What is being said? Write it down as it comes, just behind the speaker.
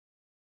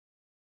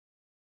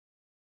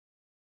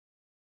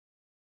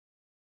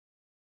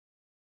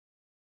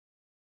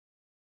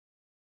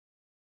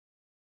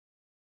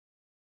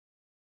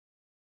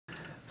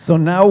So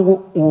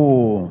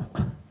now,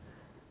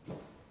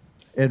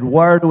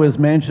 Eduardo has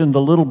mentioned a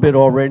little bit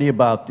already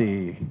about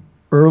the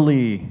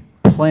early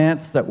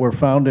plants that were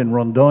found in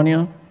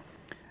Rondonia.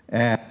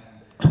 And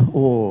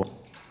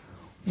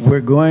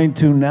we're going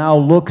to now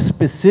look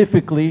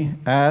specifically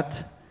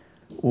at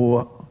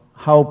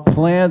how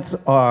plants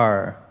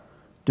are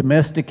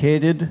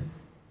domesticated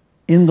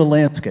in the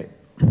landscape.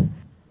 So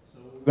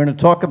we're going to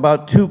talk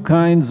about two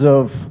kinds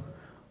of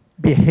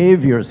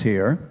behaviors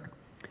here.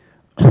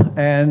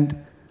 And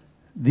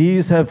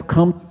these have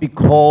come to be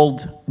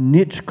called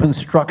niche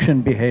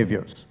construction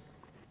behaviors.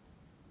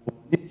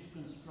 Niche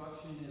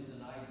construction is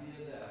an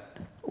idea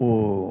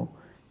that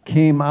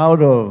came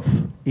out of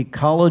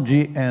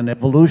ecology and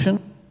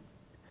evolution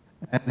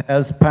and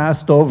has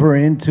passed over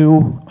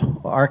into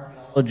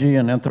archaeology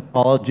and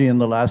anthropology in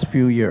the last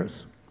few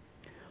years.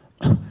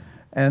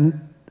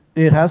 And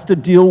it has to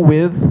deal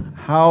with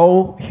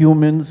how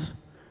humans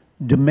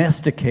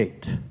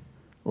domesticate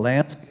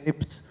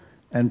landscapes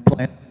and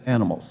plants and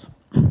animals.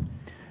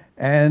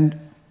 And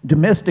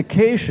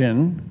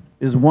domestication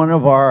is one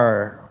of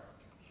our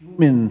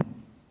human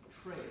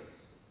traits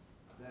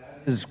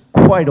that is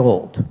quite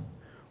old.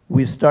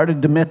 We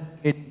started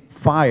domesticating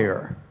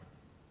fire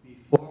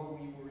before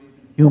we were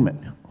even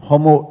human.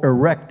 Homo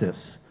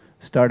erectus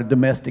started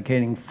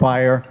domesticating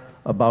fire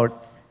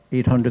about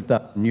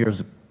 800,000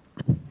 years ago.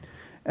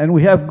 And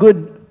we have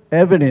good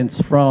evidence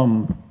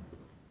from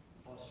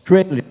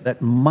Australia that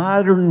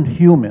modern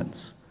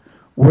humans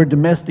were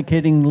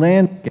domesticating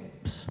landscapes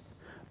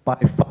by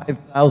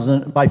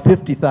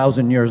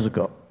 50,000 years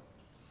ago.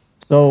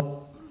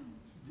 So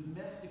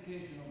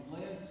domestication of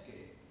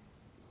landscape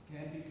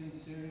can be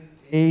considered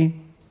a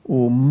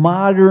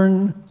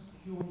modern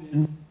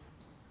human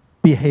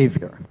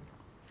behavior.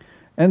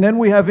 And then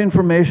we have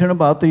information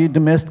about the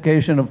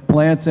domestication of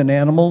plants and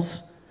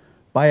animals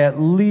by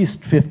at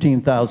least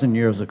 15,000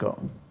 years ago.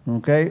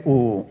 Okay?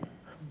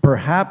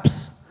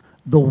 Perhaps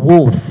the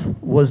wolf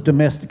was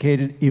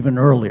domesticated even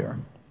earlier.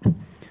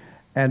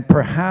 And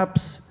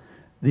perhaps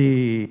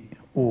the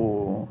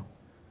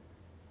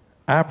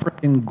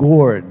African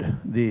gourd,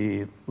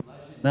 the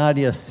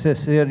Nadia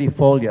caesaria,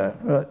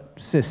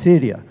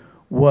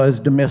 was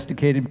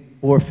domesticated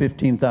before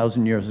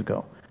 15,000 years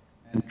ago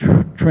and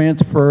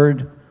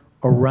transferred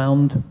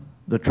around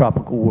the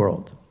tropical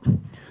world.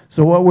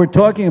 So what we're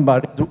talking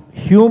about is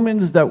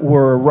humans that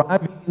were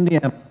arriving in the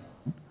Amazon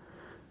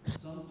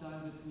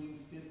sometime between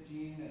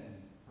 15 and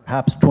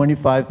perhaps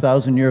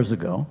 25,000 years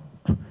ago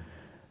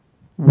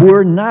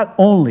were not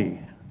only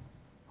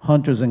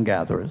hunters and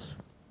gatherers,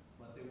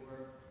 but they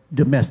were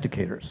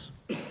domesticators,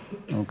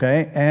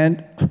 okay?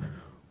 And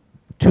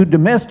to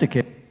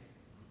domesticate,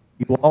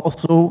 you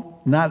also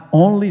not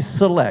only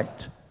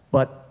select,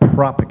 but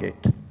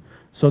propagate.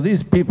 So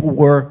these people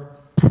were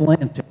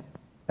planting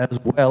as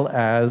well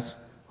as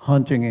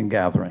hunting and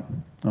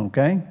gathering,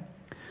 okay?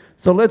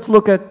 So let's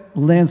look at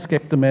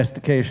landscape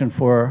domestication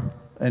for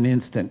an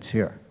instance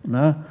here.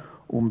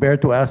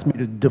 Umberto asked me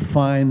to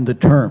define the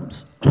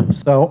terms.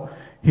 So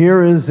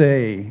here is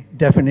a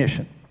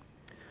definition.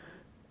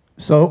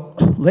 So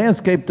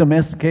landscape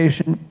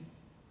domestication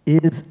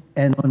is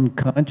an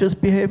unconscious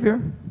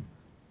behavior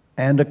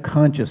and a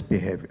conscious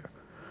behavior.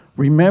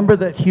 Remember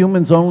that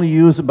humans only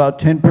use about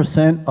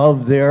 10%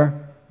 of their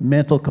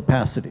mental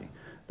capacity.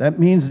 That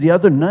means the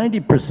other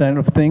 90%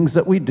 of things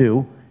that we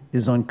do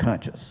is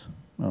unconscious,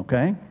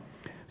 okay?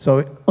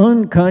 So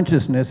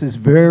unconsciousness is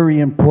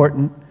very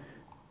important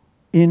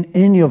in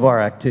any of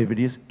our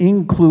activities,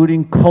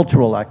 including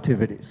cultural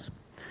activities.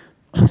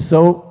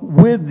 So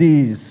with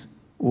these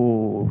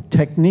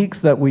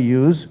techniques that we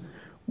use,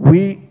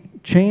 we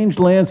change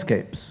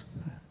landscapes,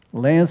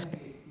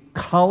 landscape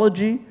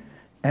ecology,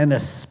 and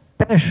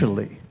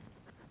especially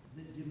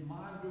the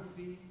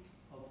demography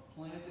of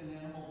plant and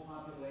animal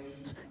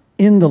populations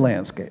in the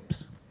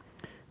landscapes,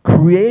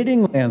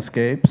 creating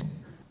landscapes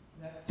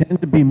that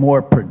tend to be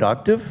more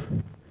productive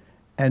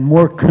and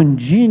more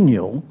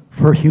congenial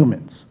for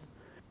humans.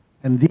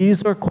 And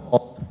these are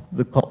called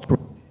the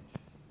cultural niche.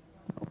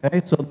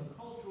 Okay, so the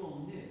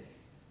cultural niche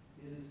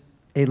is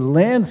a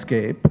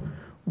landscape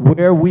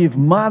where we've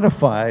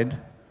modified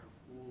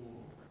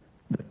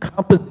the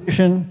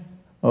composition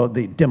or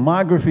the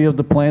demography of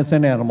the plants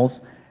and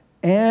animals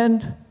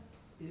and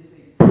is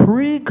a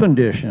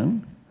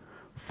precondition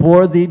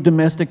for the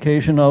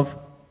domestication of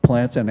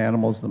plants and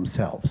animals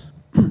themselves.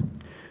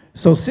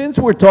 So since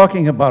we're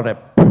talking about a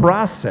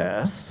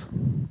process,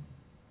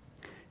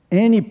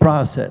 any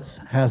process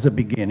has a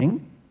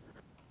beginning,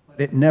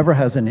 but it never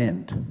has an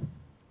end.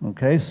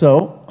 Okay,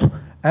 so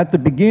at the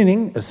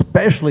beginning,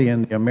 especially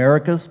in the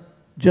Americas,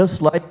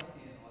 just like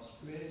in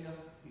Australia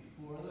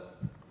before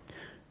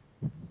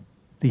that,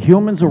 the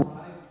humans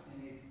arrived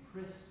in a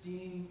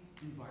pristine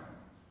environment.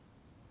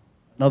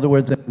 In other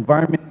words, an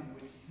environment in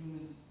which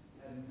humans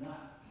had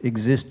not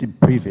existed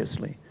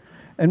previously.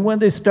 And when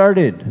they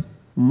started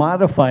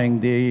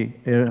modifying the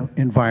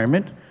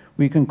environment,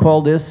 we can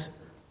call this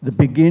the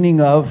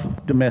beginning of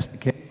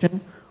domestication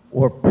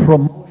or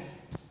promotion.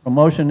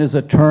 Promotion is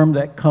a term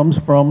that comes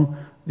from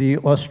the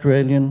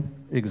Australian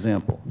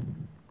example.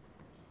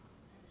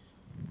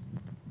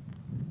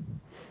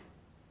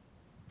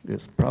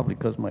 It's probably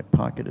because my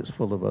pocket is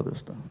full of other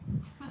stuff.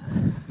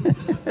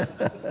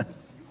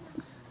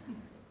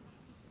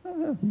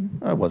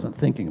 I wasn't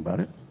thinking about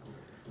it.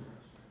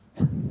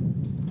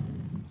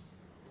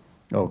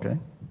 Okay.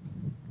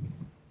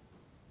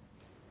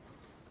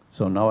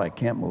 So now I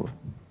can't move,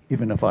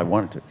 even if I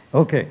wanted to.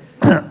 Okay.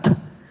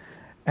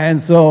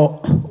 And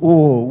so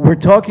we're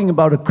talking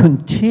about a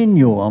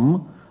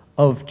continuum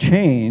of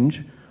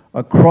change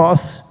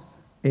across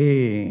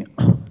the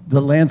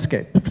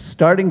landscape,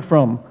 starting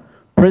from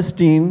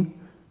pristine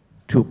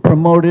to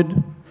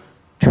promoted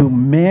to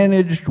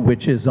managed,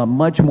 which is a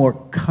much more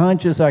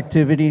conscious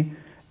activity,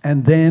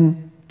 and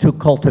then to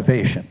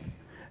cultivation.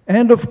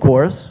 And of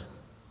course,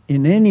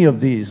 in any of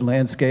these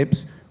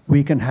landscapes,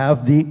 we can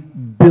have the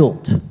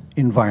built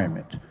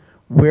environment,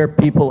 where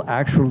people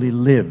actually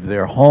live,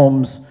 their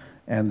homes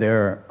and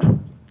their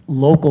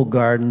local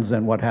gardens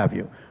and what have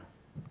you.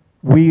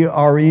 We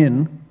are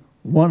in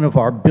one of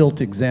our built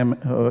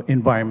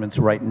environments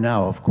right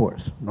now, of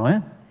course,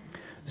 right?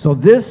 So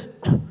this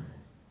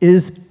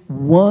is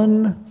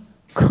one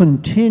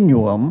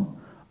continuum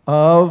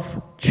of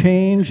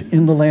change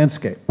in the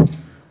landscape.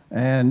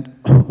 And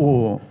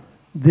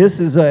this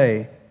is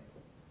a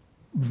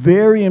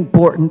very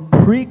important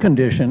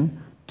precondition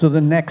to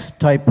the next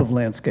type of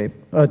landscape,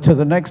 to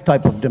the next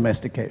type of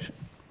domestication.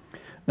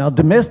 Now,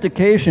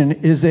 domestication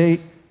is a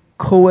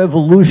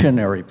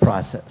coevolutionary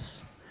process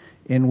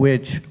in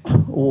which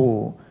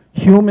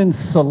humans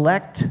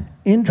select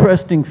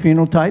interesting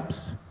phenotypes,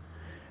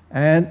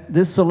 and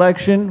this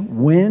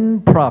selection,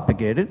 when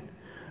propagated,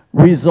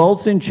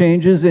 results in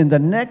changes in the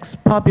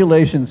next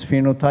population's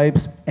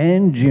phenotypes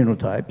and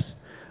genotypes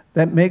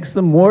that makes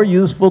them more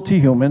useful to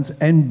humans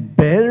and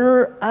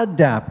better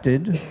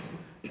adapted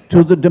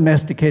to the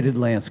domesticated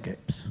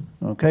landscapes.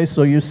 Okay,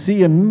 so you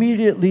see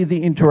immediately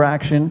the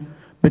interaction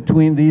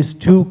between these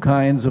two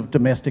kinds of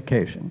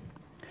domestication.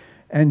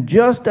 And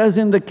just as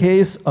in the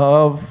case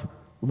of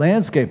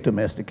landscape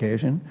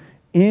domestication,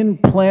 in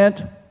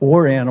plant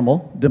or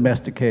animal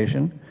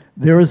domestication,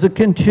 there is a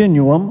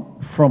continuum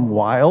from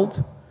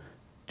wild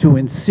to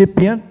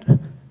incipient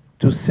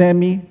to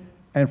semi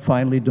and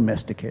finally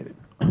domesticated.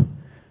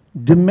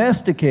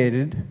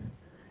 Domesticated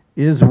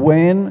is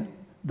when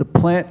the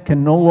plant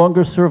can no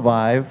longer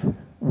survive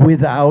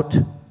without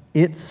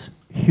its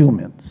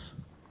humans.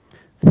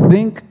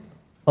 Think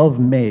of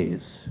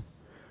maize.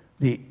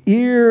 The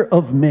ear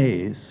of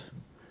maize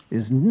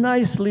is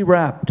nicely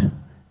wrapped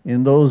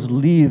in those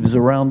leaves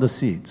around the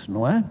seeds,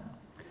 no?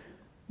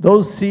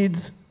 Those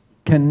seeds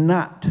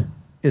cannot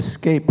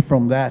escape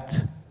from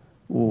that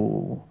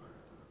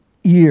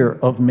ear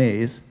of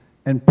maize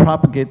and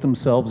propagate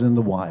themselves in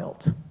the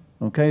wild.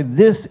 Okay,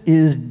 this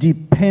is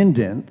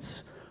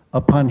dependence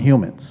upon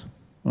humans.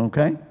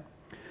 Okay,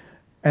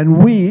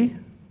 and we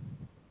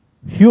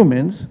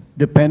humans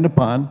depend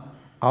upon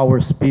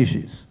our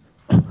species.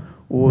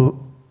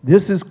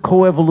 This is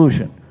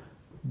coevolution.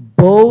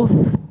 Both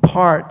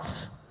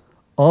parts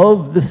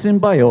of the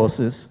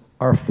symbiosis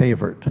are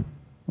favored.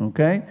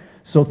 Okay,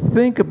 so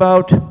think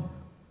about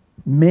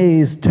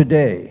maize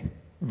today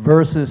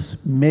versus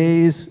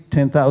maize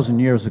 10,000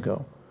 years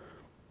ago.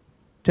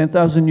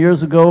 10,000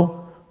 years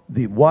ago,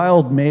 the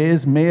wild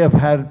maize may have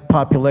had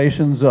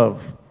populations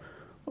of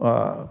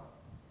a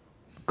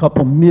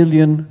couple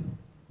million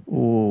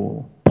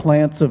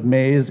plants of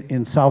maize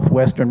in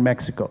southwestern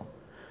Mexico.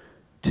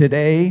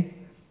 Today,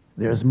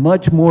 there's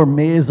much more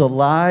maize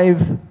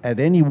alive at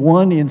any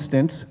one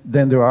instance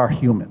than there are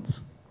humans.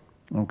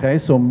 Okay,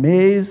 so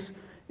maize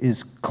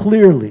is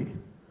clearly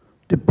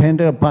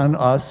dependent upon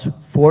us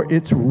for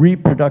its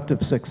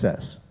reproductive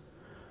success.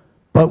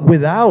 But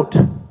without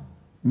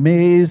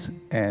maize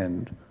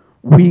and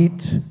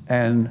wheat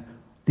and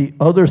the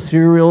other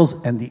cereals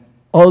and the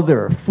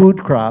other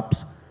food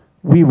crops,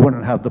 we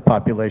wouldn't have the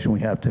population we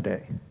have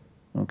today.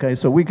 Okay,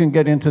 so we can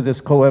get into this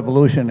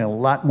coevolution in a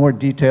lot more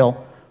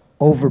detail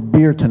over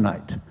beer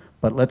tonight.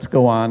 But let's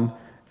go on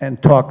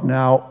and talk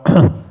now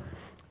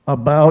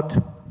about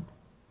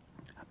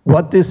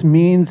what this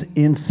means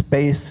in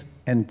space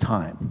and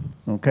time.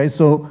 Okay,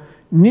 so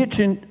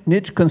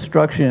niche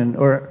construction,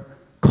 or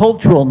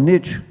cultural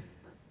niche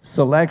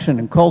selection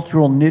and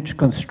cultural niche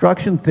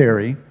construction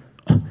theory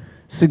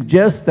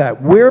suggests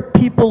that where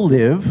people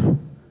live,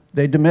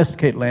 they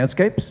domesticate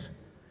landscapes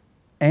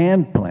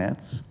and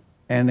plants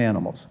and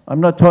animals. I'm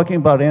not talking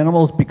about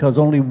animals because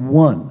only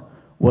one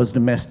was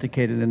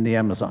domesticated in the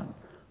Amazon,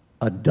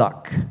 a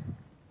duck.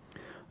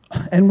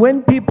 And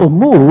when people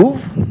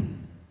move,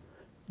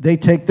 they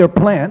take their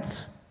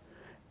plants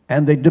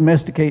and they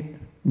domesticate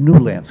new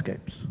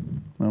landscapes,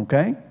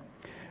 okay?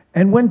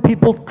 And when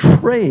people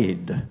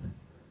trade,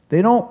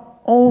 they don't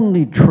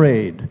only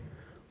trade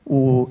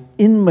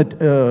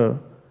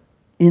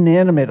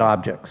inanimate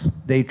objects.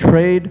 They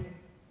trade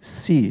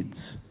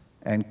seeds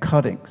and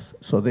cuttings.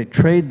 So they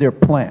trade their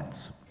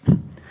plants.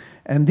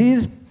 And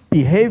these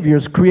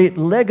behaviors create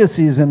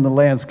legacies in the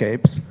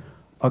landscapes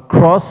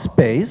across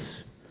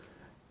space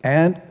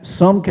and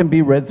some can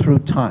be read through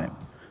time.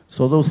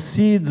 So those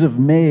seeds of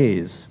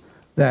maize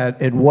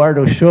that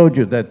Eduardo showed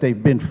you that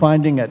they've been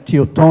finding at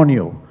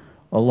Teotonio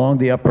along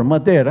the Upper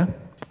Madeira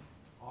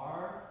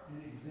are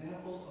an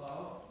example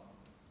of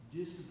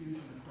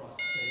distribution across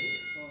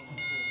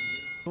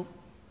space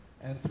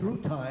and through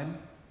time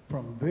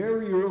from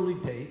very early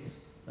dates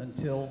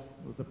until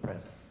the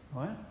present.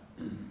 All right?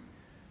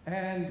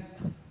 And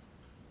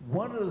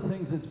one of the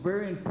things that's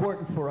very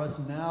important for us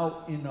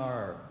now in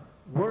our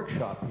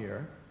workshop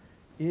here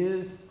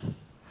is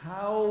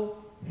how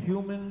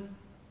human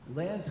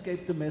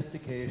landscape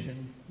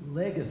domestication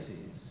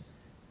legacies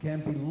can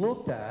be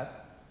looked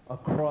at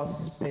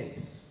across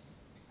space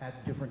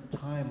at different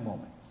time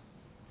moments.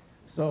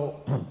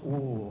 So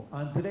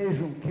André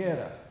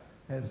Junqueira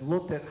has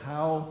looked at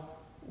how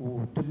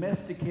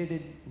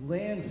domesticated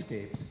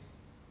landscapes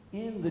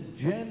in the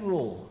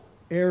general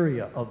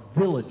area of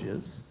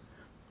villages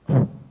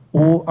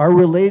are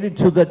related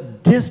to the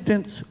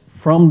distance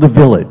from the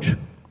village,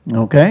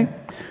 okay?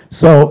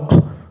 So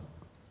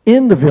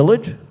in the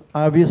village,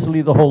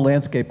 obviously the whole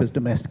landscape is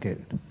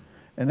domesticated.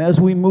 And as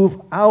we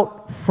move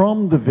out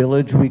from the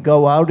village, we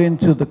go out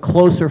into the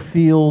closer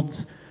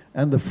fields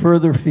and the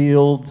further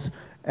fields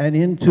and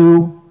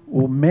into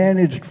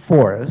managed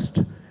forest.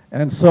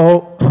 And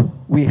so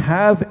we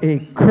have a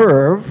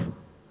curve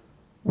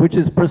which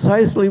is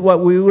precisely what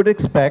we would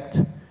expect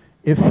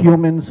if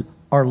humans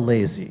are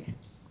lazy.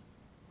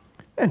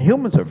 And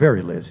humans are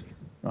very lazy.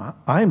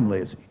 I'm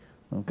lazy,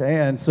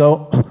 okay? And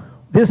so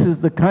this is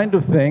the kind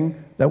of thing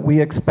that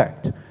we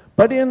expect.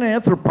 But in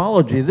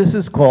anthropology, this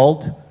is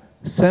called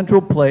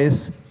central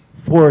place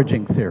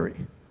foraging theory,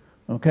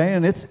 okay?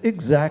 And it's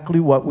exactly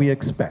what we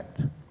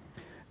expect.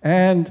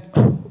 And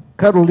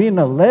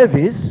Carolina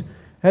Levis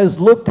has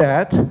looked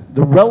at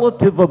the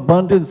relative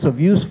abundance of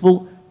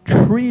useful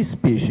tree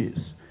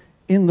species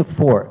in the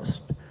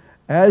forest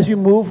as you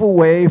move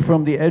away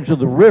from the edge of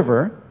the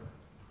river,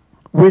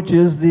 which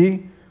is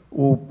the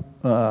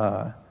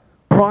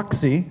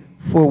proxy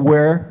for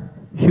where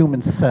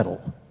humans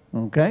settle,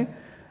 okay?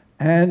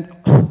 And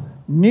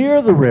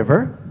near the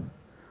river,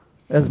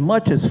 as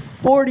much as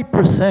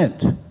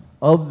 40%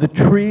 of the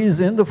trees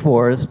in the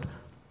forest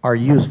are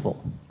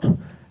useful.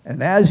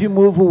 And as you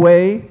move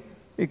away,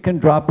 it can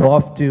drop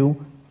off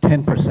to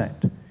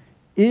 10%.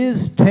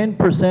 Is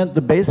 10%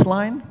 the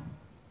baseline?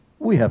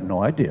 We have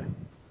no idea.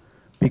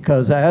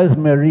 Because as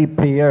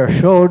Marie-Pierre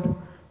showed,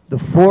 the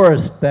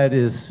forest that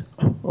is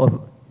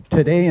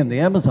today in the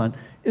Amazon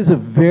is a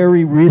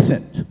very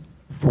recent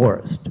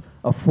forest,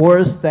 a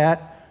forest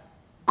that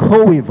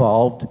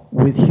co-evolved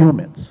with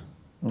humans.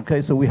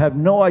 Okay, so we have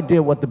no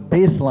idea what the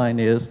baseline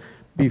is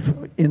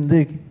in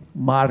the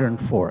modern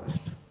forest,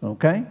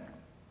 okay?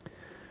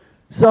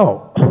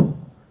 So,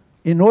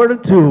 in order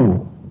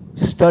to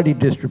study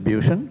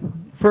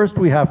distribution, first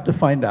we have to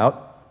find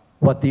out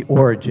what the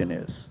origin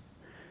is.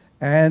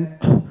 And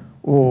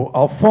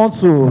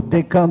Alfonso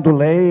de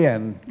Candolle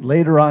and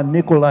later on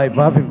Nikolai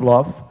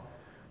Vavilov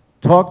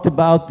talked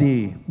about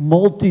the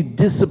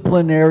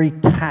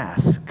multidisciplinary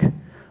task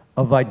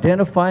of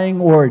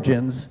identifying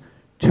origins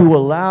to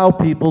allow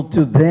people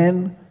to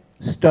then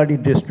study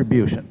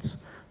distributions.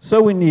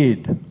 So we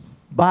need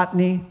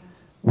botany,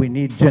 we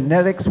need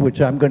genetics, which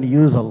I'm going to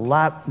use a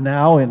lot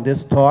now in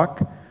this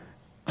talk,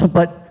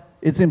 but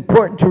it's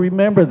important to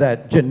remember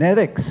that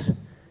genetics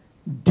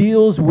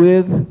deals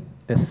with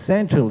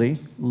essentially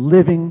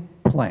living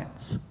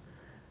plants,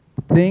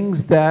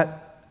 things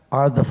that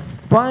are the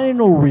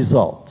final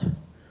result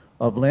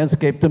of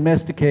landscape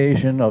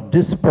domestication, of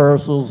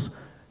dispersals,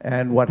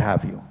 and what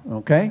have you,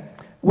 okay?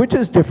 Which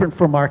is different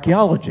from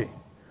archaeology,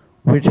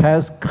 which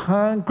has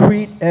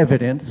concrete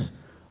evidence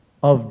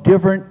of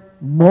different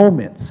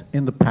moments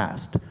in the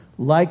past,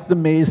 like the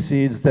maize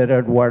seeds that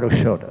Eduardo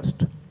showed us.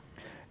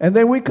 And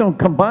then we can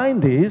combine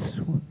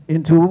these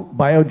into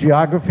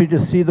biogeography to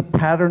see the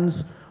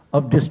patterns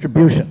of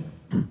distribution.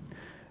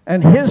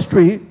 And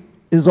history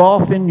is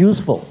often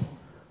useful.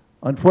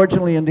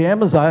 Unfortunately, in the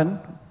Amazon,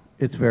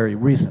 it's very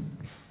recent,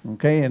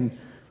 okay? In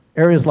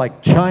areas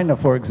like China,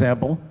 for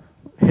example,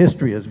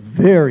 history is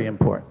very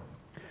important.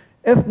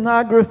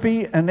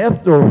 Ethnography and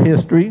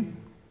ethnohistory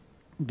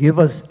give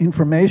us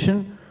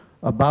information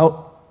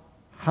about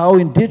how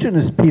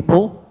indigenous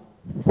people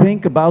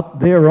think about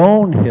their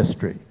own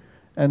history.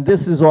 And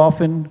this is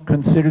often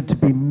considered to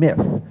be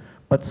myth.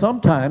 But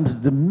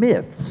sometimes the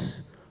myths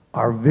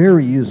are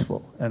very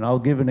useful. And I'll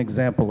give an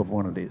example of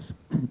one of these.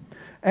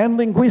 And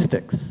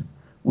linguistics.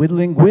 With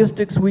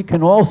linguistics, we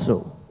can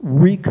also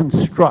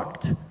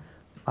reconstruct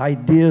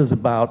ideas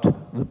about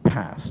the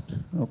past,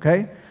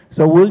 okay?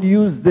 So we'll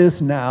use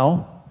this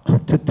now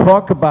to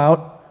talk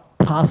about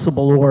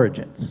possible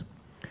origins.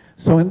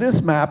 So in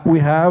this map, we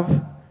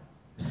have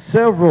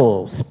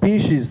several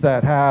species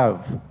that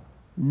have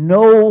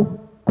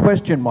no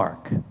question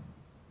mark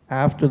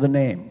after the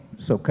name.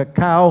 So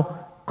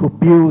cacao,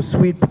 cubiu,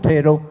 sweet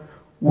potato,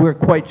 we're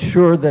quite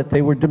sure that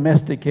they were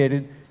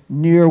domesticated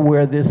near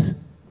where this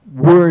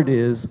word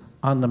is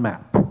on the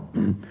map.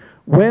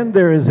 When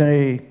there is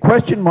a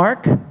question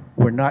mark,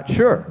 we're not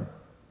sure,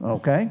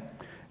 okay?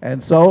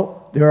 And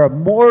so there are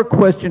more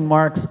question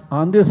marks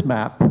on this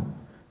map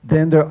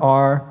than there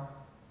are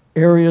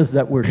areas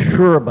that we're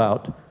sure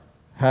about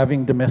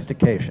having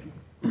domestication.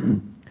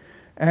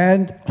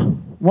 And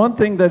one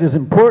thing that is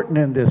important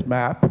in this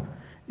map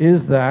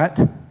is that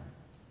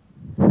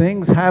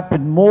things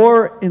happen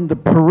more in the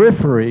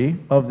periphery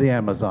of the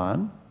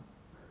Amazon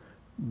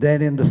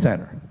than in the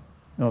center,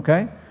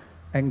 okay?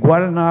 And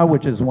Guaraná,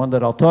 which is one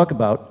that I'll talk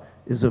about,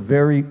 is a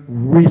very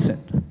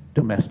recent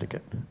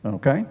domesticate,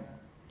 okay?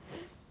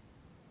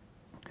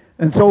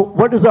 And so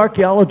what does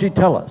archaeology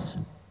tell us?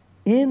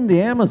 In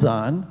the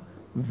Amazon,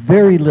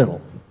 very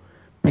little,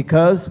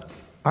 because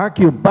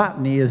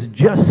archaeobotany is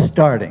just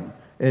starting.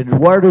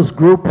 Eduardo's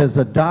group has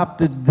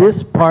adopted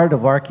this part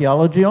of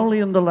archaeology only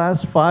in the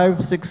last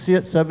 5,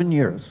 6, 7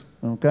 years,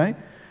 okay?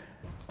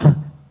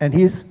 And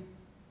he's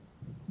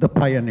the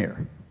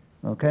pioneer,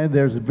 okay?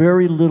 There's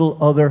very little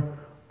other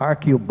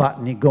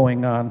archaeobotany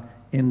going on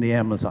in the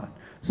Amazon.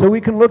 So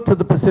we can look to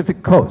the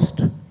Pacific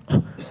coast,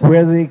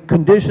 where the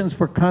conditions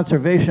for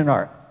conservation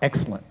are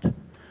excellent.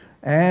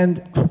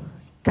 And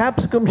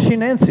Capsicum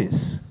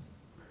chinensis,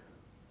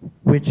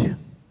 which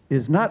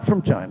is not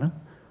from China,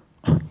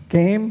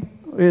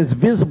 is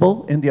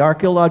visible in the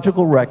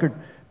archaeological record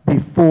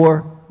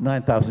before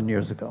 9,000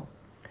 years ago.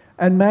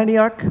 And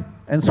manioc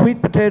and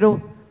sweet potato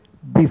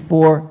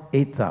before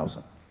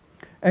 8,000.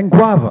 And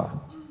guava,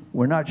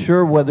 we're not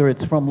sure whether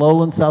it's from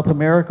lowland South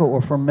America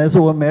or from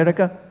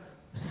Mesoamerica,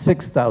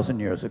 6,000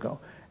 years ago.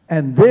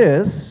 And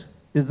this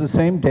is the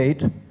same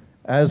date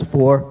as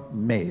for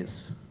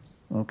maize.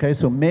 Okay,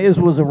 so maize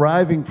was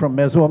arriving from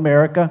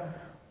Mesoamerica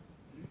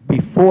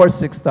before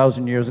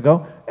 6,000 years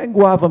ago, and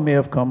guava may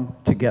have come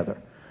together.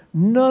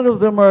 None of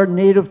them are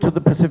native to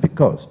the Pacific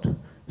coast.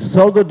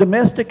 So the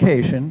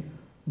domestication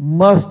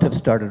must have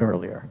started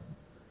earlier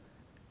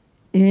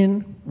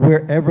in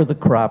wherever the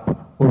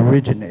crop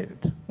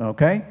originated,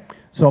 okay?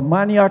 So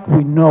manioc,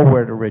 we know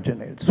where it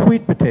originated.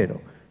 Sweet potato.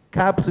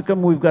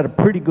 Capsicum, we've got a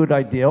pretty good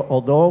idea,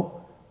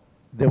 although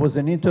there was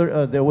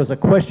a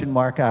question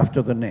mark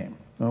after the name,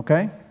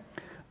 okay?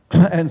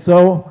 And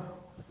so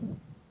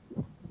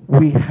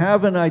we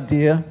have an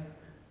idea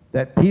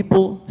that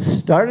people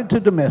started to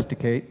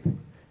domesticate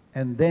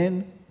and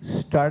then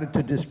started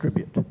to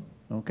distribute,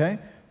 okay?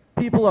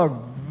 People are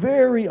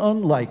very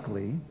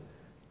unlikely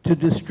to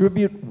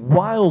distribute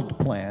wild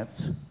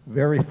plants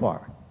very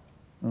far,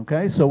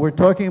 okay? So we're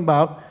talking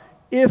about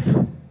if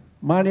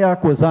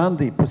manioc was on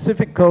the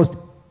Pacific coast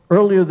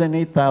earlier than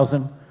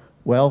 8,000,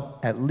 well,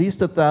 at least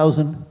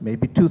 1,000,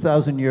 maybe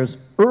 2,000 years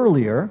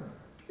earlier,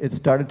 it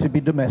started to be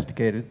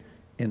domesticated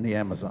in the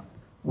Amazon,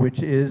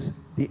 which is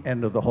the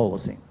end of the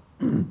Holocene.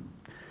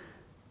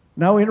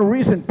 Now, in a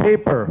recent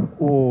paper,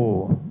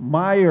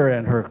 Meyer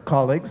and her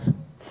colleagues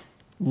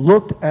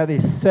looked at a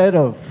set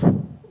of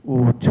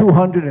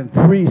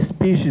 203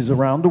 species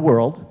around the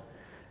world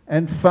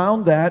and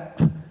found that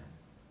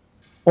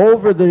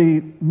over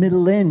the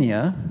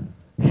millennia,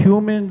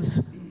 humans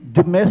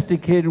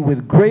domesticated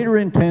with greater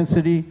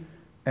intensity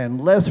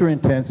and lesser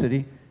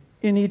intensity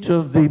in each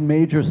of the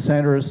major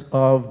centers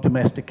of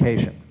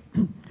domestication.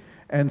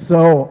 And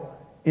so,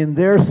 in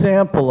their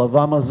sample of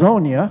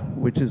Amazonia,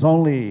 which is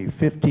only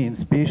 15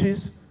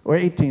 species, or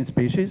 18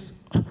 species,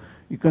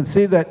 you can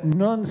see that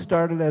none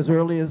started as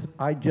early as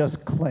I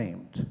just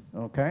claimed,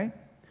 okay?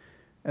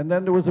 And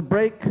then there was a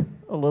break,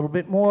 a little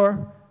bit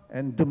more,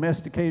 and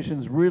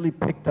domestications really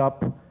picked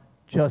up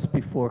just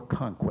before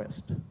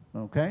conquest,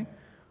 okay?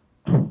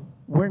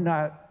 We're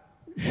not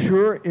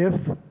sure if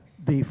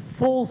the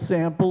full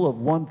sample of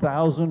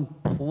 1,000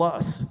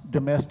 plus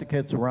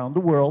domesticates around the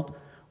world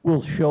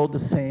will show the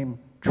same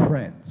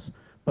trends.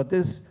 But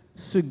this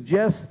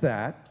suggests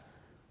that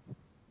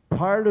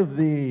part of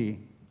the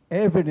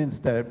evidence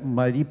that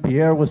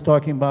Marie-Pierre was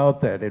talking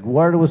about, that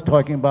Eduardo was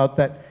talking about,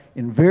 that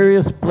in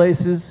various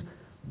places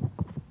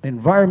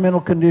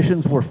environmental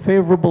conditions were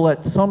favorable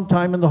at some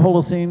time in the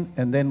Holocene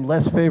and then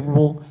less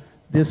favorable,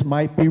 this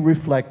might be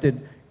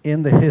reflected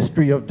in the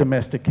history of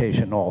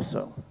domestication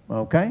also,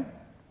 okay?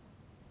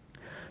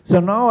 So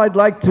now I'd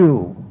like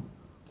to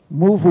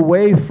move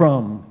away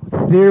from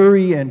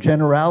theory and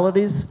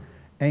generalities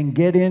and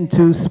get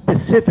into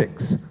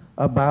specifics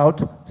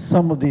about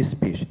some of these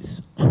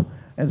species.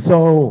 And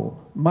so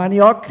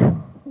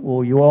manioc,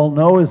 well, you all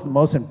know, is the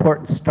most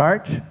important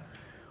starch.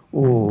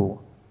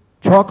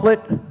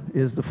 Chocolate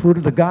is the food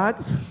of the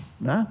gods.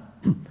 Nah?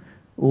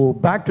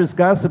 Bactris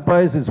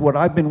gossipis is what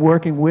I've been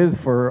working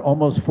with for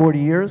almost 40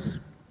 years.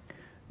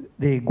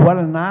 The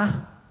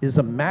guaraná is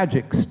a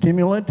magic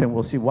stimulant, and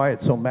we'll see why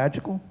it's so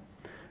magical.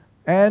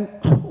 And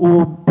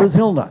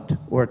Brazil nut,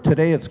 or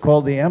today it's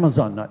called the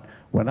Amazon nut.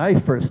 When I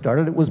first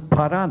started, it was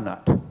para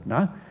nut,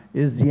 nah?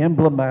 Is the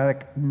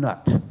emblematic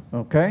nut,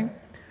 okay?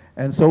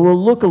 And so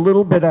we'll look a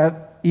little bit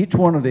at each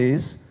one of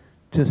these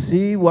to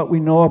see what we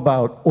know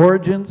about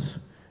origins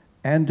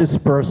and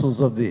dispersals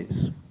of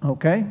these,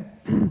 okay?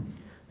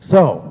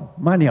 So,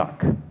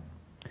 manioc.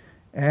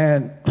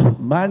 And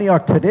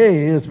manioc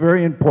today is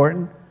very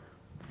important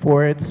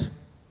for its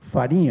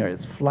farinha,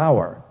 its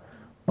flour.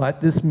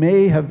 But this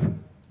may have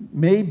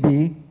may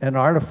be an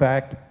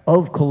artifact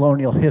of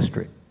colonial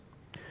history.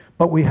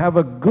 But we have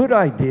a good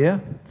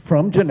idea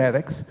from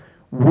genetics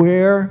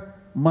where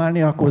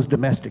manioc was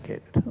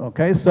domesticated.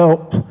 Okay,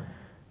 so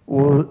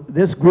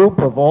this group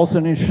of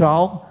Olsen and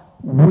Schall,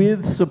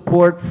 with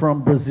support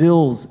from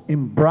Brazil's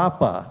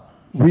Embrapa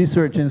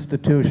Research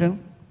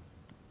Institution,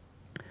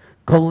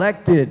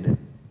 collected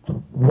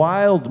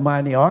wild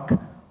manioc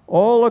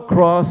all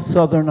across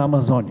southern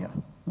Amazonia.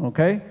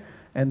 Okay,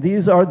 and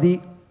these are the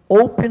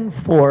open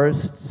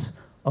forests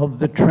of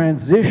the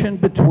transition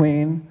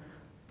between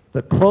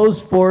the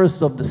closed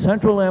forests of the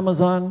central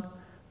Amazon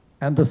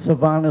and the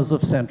savannas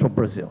of central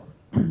Brazil.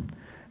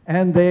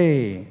 And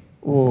they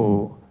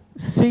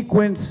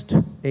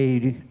sequenced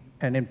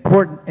an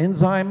important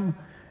enzyme,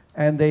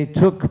 and they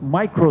took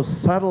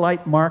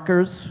microsatellite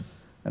markers,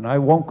 and I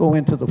won't go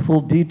into the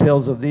full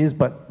details of these,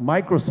 but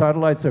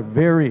microsatellites are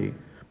very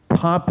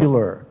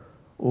popular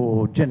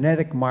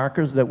genetic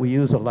markers that we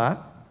use a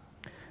lot.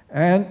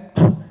 And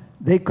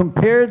they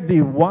compared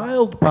the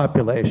wild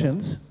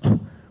populations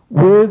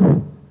with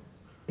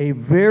a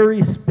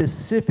very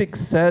specific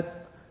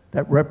set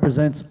that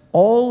represents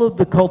all of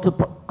the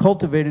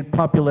cultivated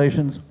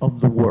populations of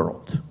the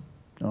world.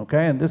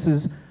 Okay, and this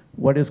is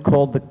what is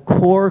called the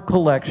core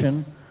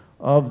collection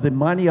of the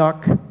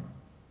manioc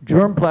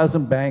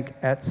germplasm bank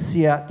at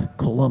Ciat,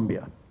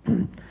 Colombia.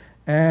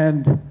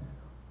 And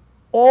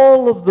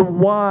all of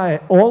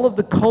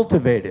the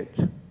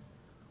cultivated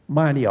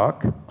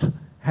manioc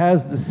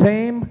has the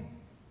same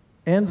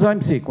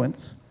enzyme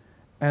sequence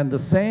and the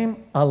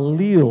same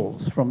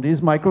alleles from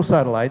these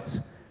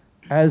microsatellites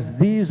as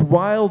these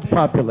wild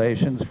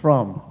populations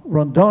from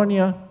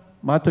Rondônia,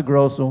 Mato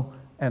Grosso,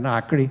 and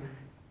Acre,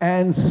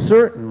 and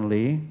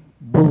certainly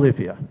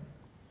Bolivia.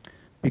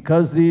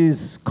 Because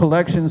these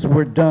collections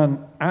were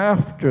done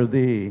after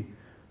the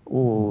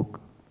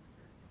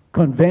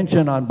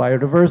Convention on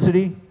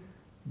Biodiversity,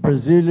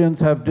 Brazilians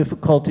have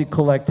difficulty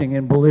collecting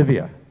in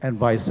Bolivia, and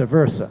vice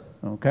versa.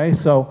 Okay,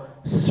 so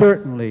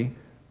certainly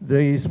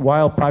these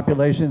wild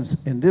populations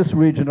in this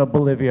region of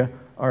Bolivia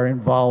are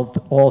involved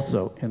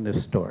also in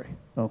this story.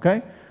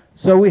 Okay,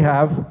 so we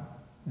have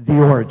the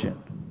origin.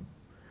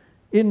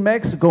 In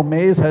Mexico,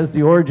 maize has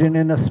the origin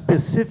in a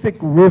specific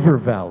river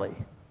valley.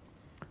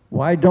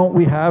 Why don't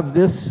we have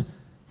this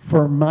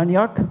for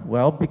manioc?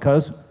 Well,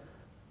 because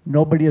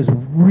nobody has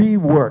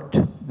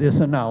reworked this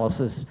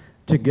analysis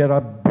to get a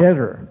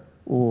better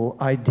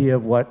idea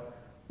of what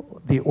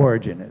the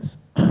origin is.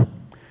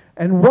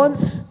 And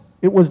once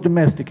it was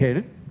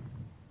domesticated,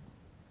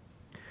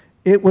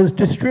 it was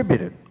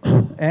distributed.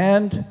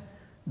 And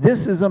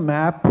this is a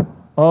map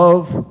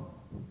of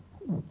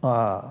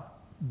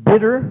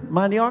bitter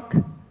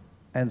manioc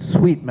and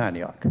sweet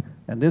manioc.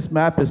 And this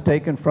map is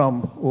taken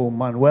from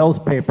Manuel's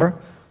paper,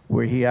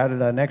 where he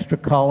added an extra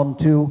column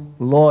to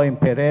Law and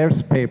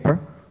Perer's paper.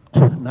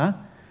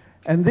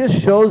 And this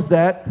shows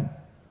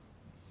that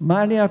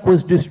manioc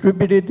was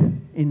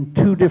distributed in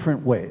two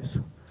different ways.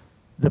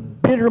 The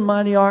bitter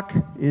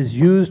manioc is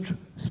used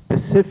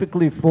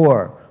specifically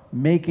for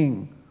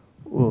making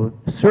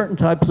certain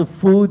types of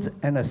foods,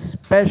 and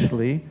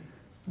especially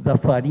the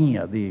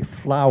farinha, the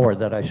flour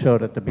that I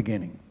showed at the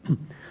beginning.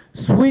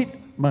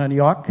 Sweet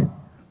manioc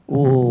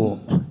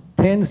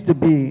tends to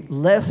be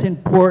less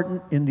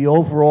important in the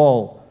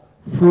overall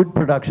food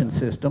production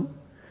system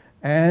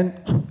and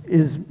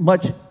is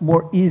much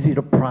more easy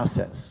to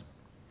process.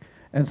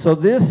 And so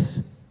this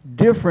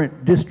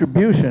different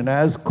distribution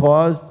has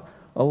caused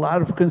a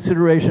lot of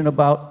consideration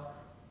about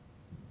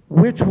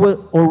which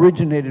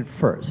originated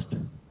first,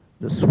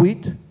 the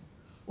sweet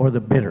or the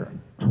bitter.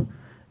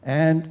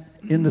 And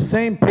in the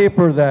same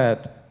paper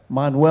that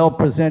Manuel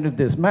presented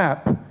this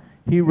map,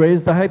 he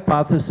raised the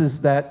hypothesis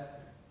that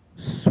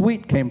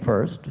sweet came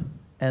first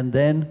and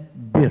then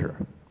bitter.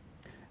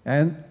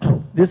 And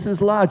this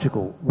is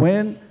logical.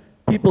 When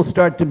people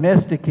start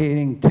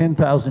domesticating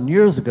 10,000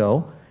 years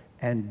ago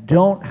and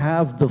don't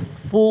have the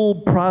full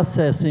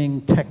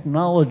processing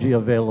technology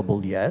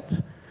available yet,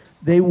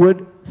 they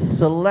would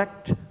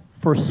select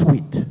for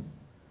sweet.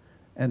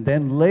 And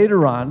then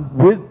later on,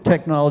 with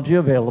technology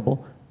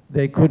available,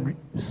 they could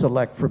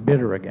select for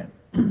bitter again.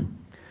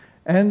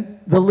 And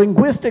the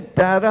linguistic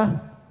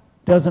data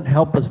doesn't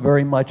help us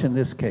very much in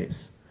this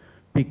case,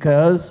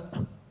 because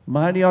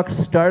manioc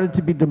started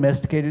to be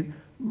domesticated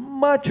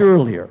much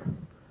earlier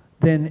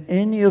than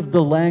any of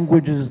the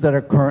languages that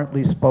are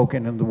currently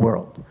spoken in the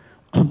world.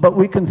 But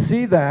we can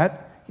see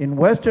that in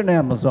Western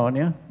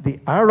Amazonia, the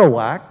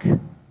Arawak,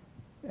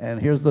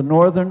 and here's the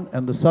northern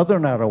and the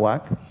southern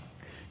Arawak,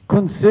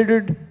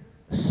 considered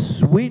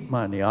sweet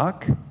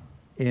manioc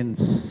in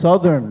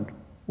southern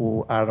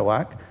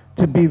Arawak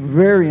to be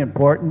very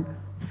important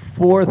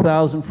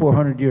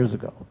 4,400 years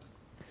ago.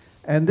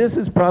 And this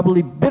is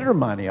probably bitter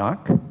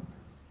manioc,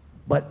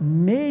 but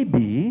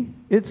maybe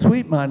it's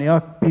sweet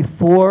manioc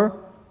before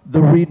the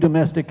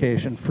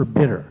redomestication for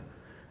bitter.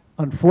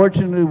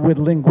 Unfortunately, with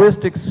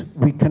linguistics,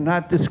 we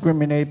cannot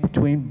discriminate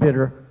between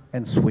bitter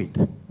and sweet,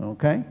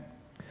 okay?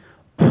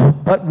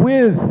 But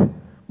with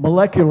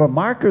molecular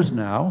markers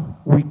now,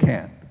 we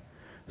can.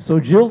 So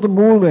Gilles de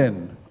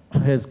Moulin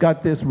has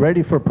got this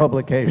ready for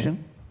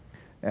publication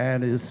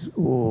and is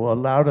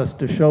allowed us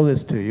to show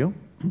this to you.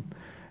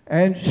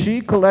 And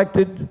she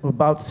collected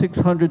about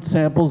 600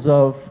 samples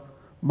of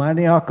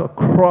manioc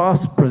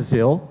across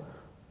Brazil,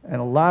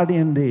 and a lot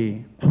in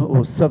the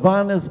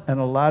savannas and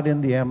a lot in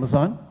the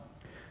Amazon.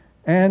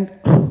 And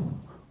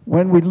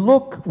when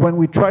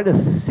we try to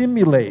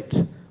simulate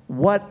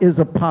what is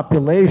a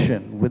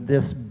population with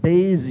this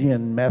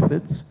Bayesian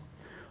methods,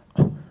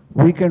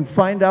 we can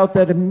find out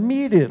that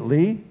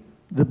immediately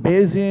the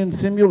Bayesian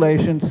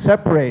simulation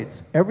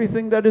separates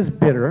everything that is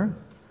bitter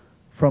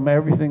from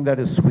everything that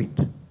is sweet,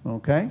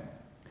 okay?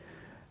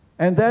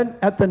 And then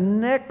at the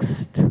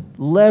next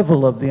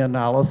level of the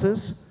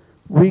analysis,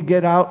 we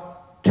get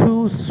out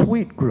 2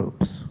 sweet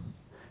groups.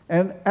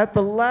 And at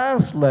the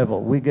last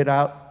level, we get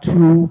out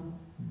 2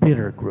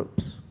 bitter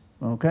groups,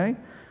 okay?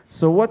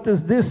 So what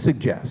does this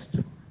suggest?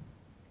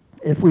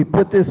 If we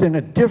put this in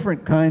a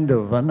different kind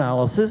of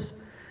analysis,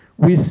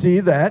 we see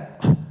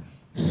that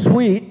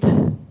sweet,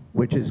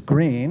 which is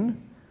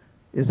green,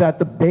 is at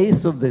the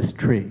base of this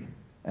tree.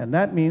 And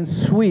that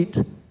means sweet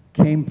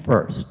came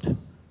first,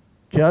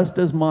 just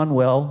as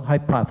Manuel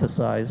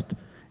hypothesized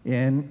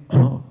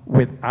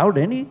without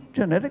any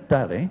genetic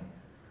data,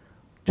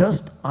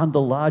 just on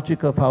the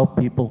logic of how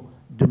people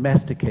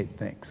domesticate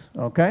things,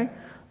 okay?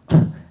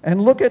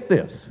 And look at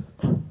this.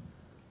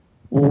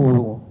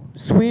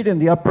 Sweet in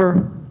the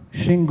upper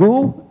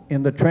Xingu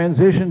in the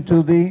transition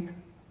to the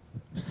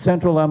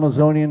Central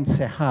Amazonian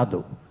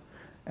Cerrado.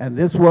 And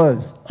this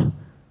was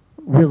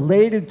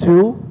related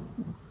to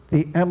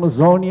the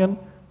Amazonian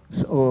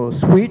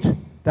sweet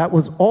that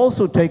was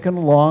also taken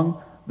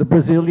along the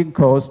Brazilian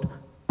coast,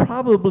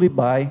 probably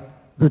by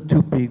the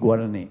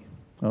Tupi-Guarani,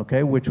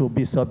 okay, which will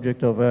be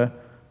subject of a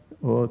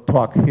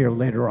talk here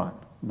later on.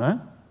 Nah?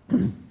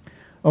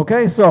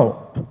 Okay,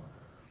 so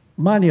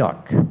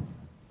manioc,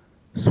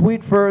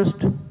 sweet first,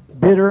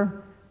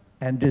 bitter,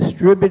 and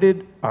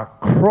distributed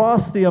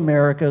across the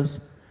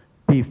Americas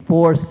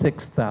before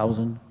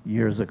 6,000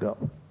 years ago,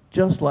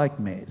 just like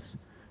maize,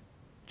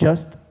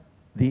 just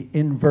the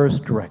inverse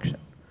direction.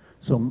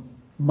 So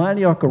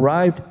manioc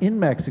arrived in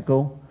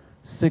Mexico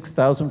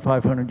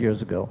 6,500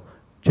 years ago,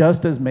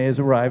 just as maize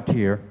arrived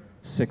here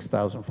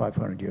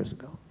 6,500 years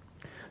ago.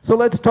 So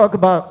let's talk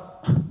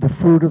about the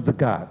fruit of the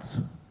gods,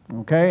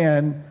 okay?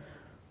 And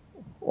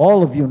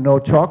all of you know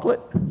chocolate,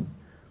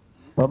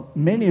 but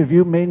many of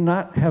you may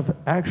not have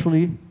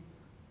actually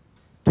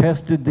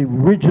tested the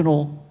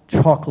original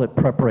chocolate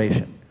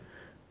preparation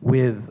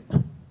with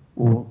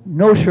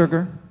no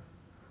sugar,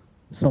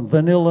 some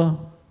vanilla,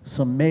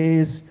 some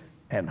maize,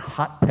 and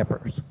hot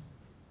peppers,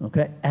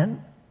 okay? And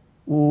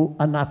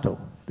annatto,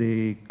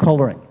 the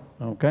coloring,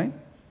 okay?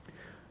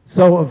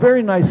 So a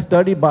very nice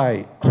study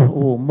by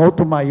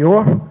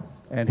Montemayor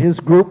and his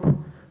group,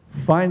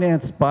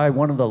 financed by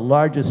one of the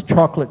largest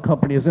chocolate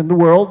companies in the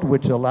world,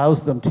 which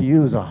allows them to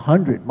use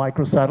 100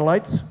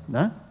 microsatellites,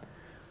 nah?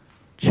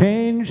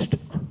 Changed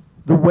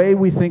the way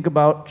we think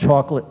about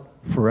chocolate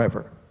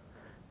forever.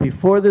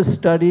 Before this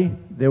study,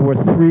 there were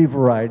 3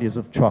 varieties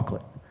of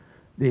chocolate.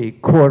 The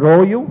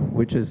Corojo,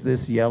 which is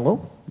this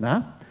yellow,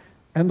 nah?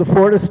 And the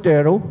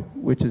Forastero,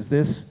 which is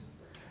this.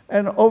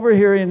 And over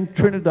here in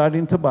Trinidad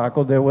and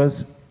Tobago, there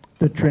was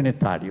the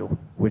Trinitario,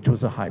 which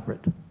was a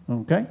hybrid,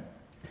 okay?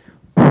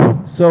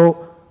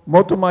 So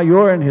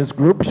Montemayor and his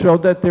group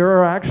showed that there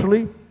are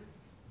actually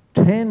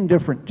 10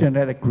 different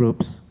genetic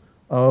groups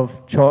of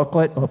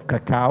chocolate, of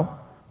cacao,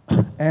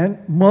 and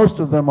most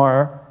of them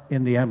are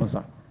in the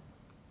Amazon.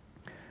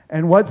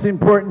 And what's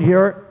important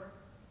here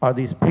are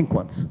these pink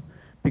ones,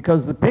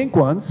 because the pink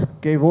ones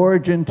gave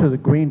origin to the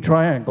green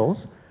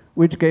triangles,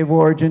 which gave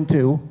origin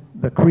to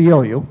the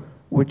Criollo,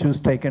 which was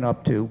taken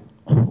up to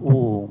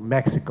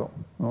Mexico,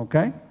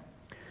 okay?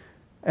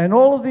 And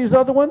all of these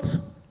other ones,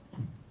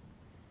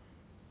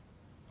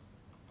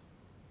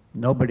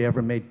 nobody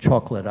ever made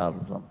chocolate out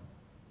of them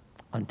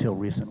until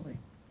recently,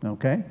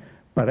 okay?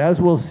 But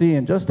as we'll see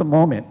in just a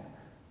moment,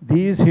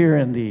 these here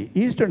in the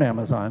eastern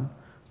Amazon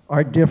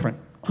are different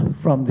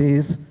from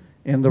these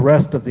in the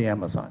rest of the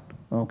Amazon,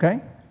 okay?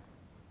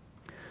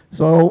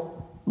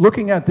 So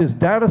looking at this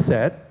data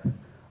set,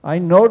 I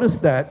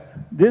noticed that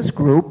this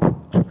group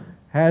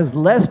has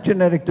less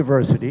genetic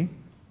diversity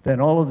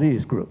than all of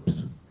these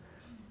groups.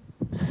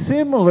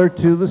 Similar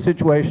to the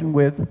situation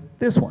with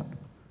this one,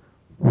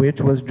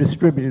 which was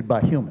distributed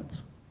by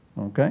humans,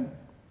 okay?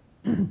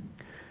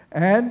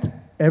 And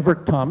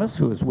Everett Thomas,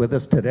 who is with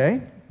us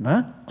today,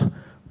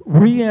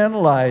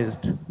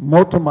 reanalyzed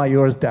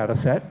Montemayor's data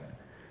set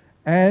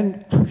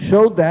and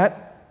showed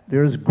that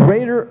there's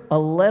greater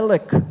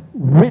allelic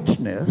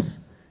richness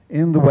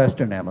in the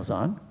western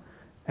Amazon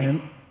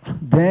and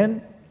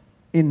then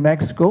in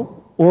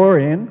Mexico or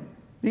in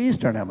the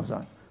eastern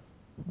Amazon.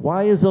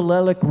 Why is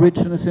allelic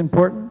richness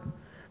important?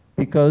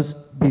 Because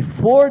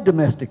before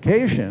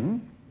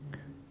domestication,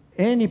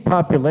 any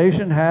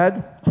population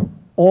had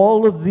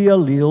all of the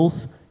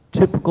alleles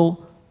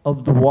typical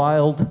of the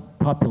wild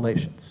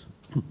populations.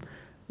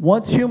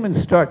 Once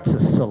humans start to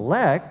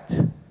select,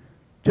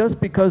 just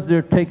because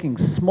they're taking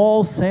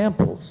small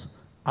samples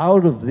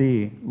out of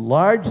the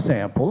large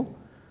sample,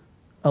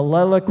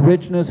 allelic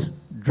richness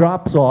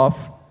drops off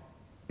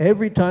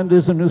every time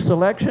there's a new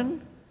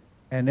selection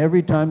and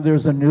every time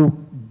there's a new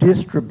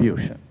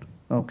distribution,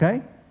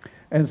 okay?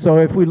 And so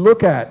if we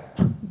look at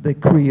the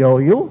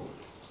criollo,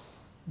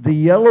 the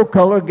yellow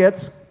color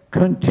gets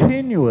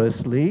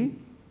continuously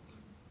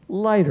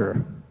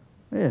lighter.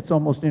 It's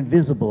almost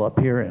invisible up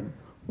here in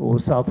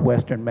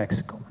southwestern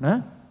Mexico.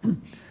 Huh?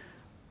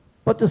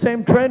 But the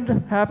same trend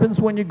happens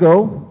when you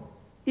go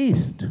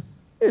east.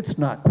 It's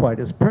not quite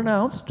as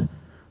pronounced,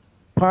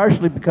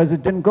 partially because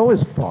it didn't go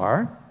as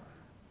far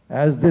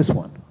as this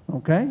one,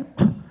 okay?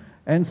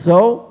 And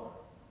so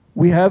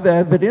we have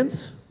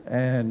evidence,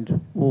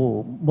 and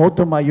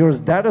Montemayor's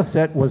data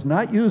set was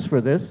not used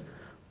for this,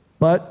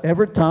 but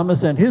Everett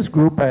Thomas and his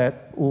group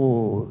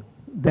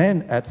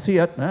then at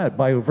CIAT, at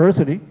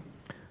Bioversity,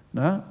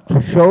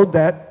 showed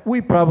that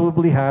we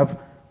probably have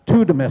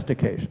 2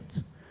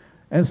 domestications.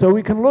 And so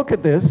we can look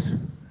at this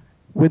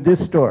with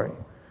this story.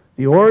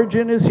 The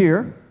origin is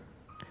here,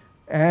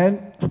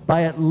 and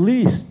by at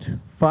least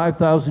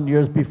 5,000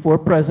 years before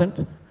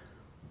present,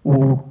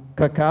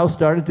 cacao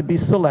started to be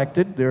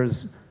selected.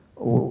 There's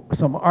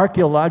some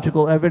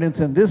archaeological evidence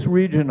in this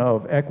region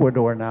of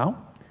Ecuador now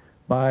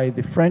by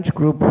the French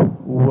group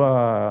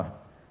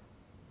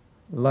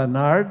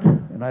Lanard,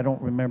 and I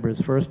don't remember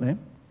his first name,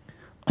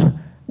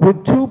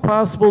 with 2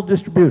 possible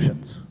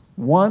distributions.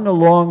 One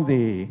along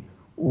the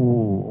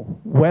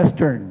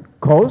western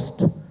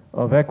coast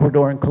of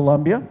Ecuador and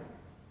Colombia,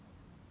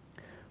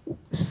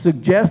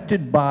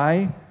 suggested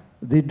by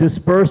the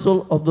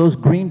dispersal of those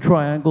green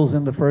triangles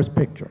in the first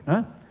picture.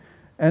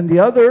 And the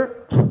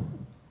other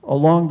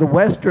along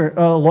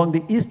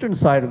the eastern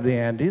side of the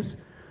Andes,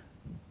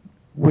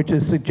 which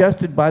is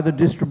suggested by the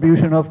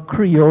distribution of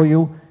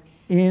criollo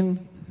in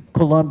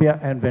Colombia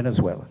and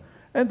Venezuela.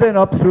 And then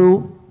up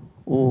through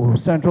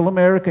Central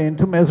America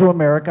into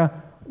Mesoamerica,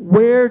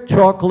 where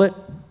chocolate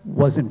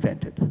was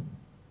invented.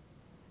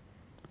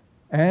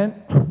 And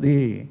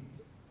the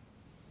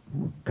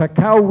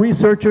cacao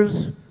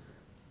researchers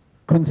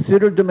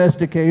consider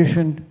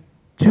domestication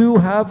to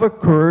have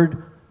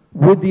occurred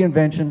with the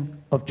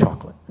invention of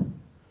chocolate.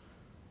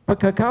 But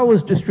cacao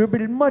was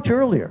distributed much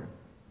earlier,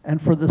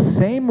 and for the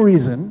same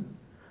reason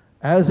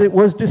as it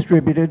was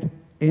distributed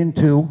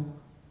into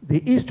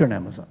the eastern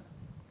Amazon.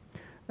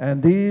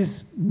 And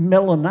these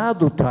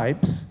melanado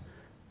types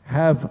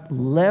have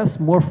less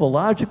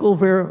morphological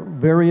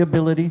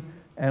variability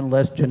and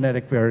less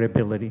genetic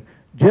variability,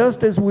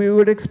 just as we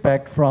would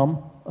expect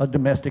from a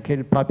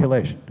domesticated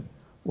population.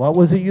 What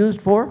was it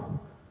used for?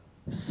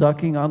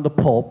 Sucking on the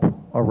pulp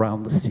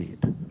around the seed,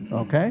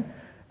 okay?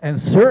 And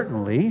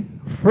certainly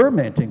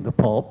fermenting the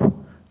pulp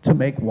to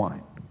make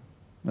wine,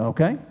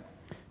 okay?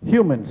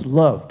 Humans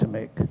love to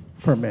make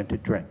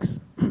fermented drinks,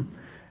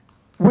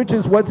 which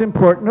is what's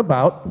important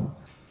about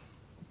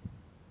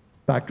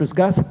Bactris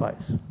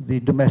gassipes, the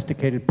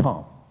domesticated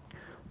palm.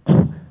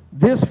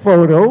 This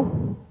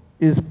photo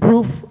is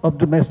proof of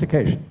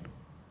domestication.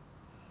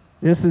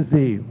 This is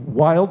the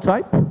wild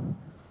type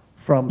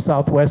from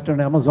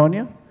southwestern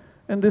Amazonia,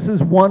 and this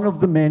is one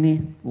of the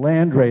many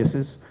land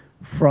races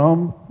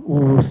from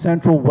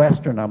central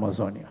western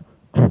Amazonia.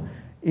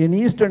 In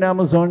eastern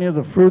Amazonia,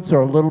 the fruits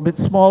are a little bit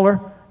smaller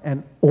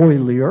and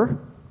oilier,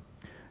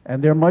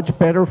 and they're much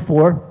better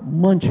for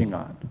munching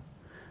on.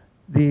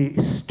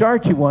 The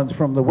starchy ones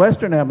from the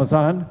western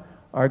Amazon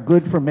are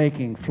good for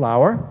making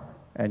flour,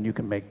 and you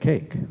can make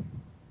cake.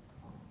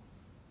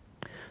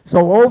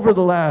 So over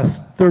the last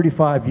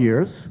 35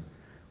 years,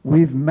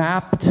 we've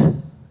mapped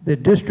the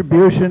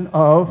distribution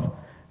of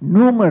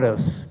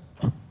numerous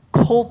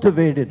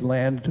cultivated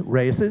land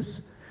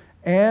races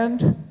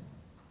and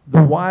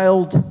the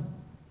wild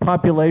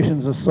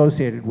populations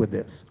associated with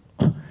this.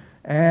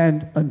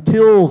 And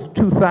until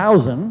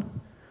 2000,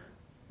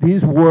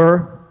 these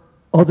were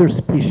other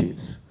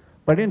species.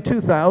 But in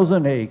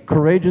 2000, a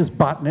courageous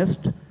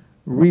botanist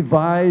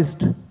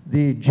revised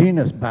the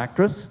genus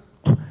Bactris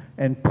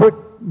and put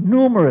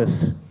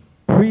numerous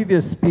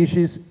previous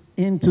species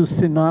into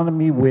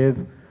synonymy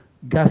with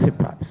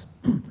gassipes.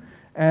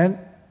 And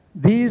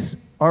these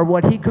are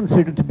what he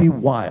considered to be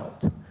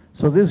wild.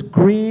 So this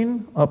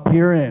green up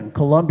here in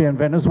Colombia and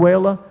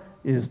Venezuela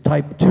is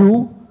type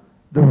 2,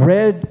 the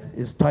red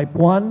is type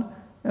 1,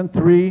 and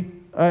 3,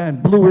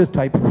 and blue is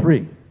type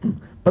 3.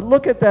 But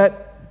look at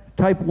that,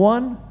 type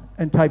 1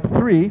 and type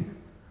 3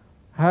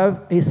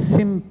 have a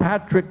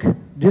sympatric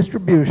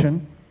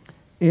distribution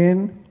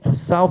in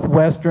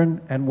southwestern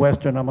and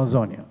western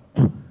Amazonia.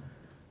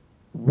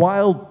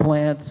 Wild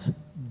plants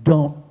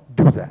don't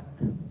do that.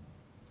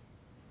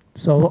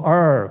 So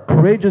our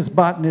courageous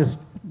botanist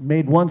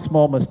made one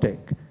small mistake.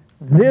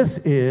 This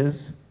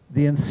is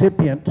the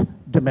incipient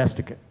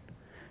domesticate.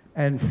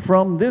 And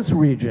from this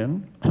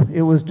region,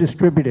 it was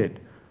distributed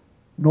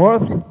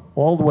north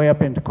all the way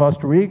up into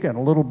Costa Rica and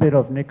a little bit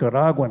of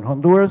Nicaragua and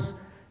Honduras,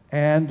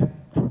 and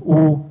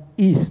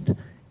east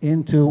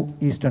into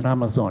eastern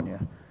Amazonia.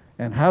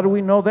 And how do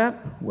we know that?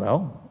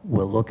 Well,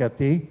 we'll look at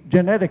the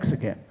genetics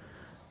again.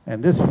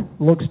 And this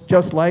looks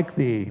just like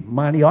the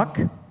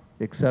manioc,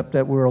 except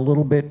that we're a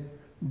little bit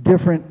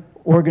different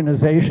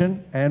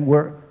organization, and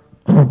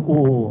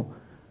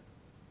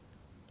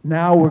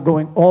now we're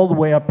going all the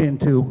way up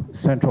into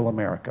Central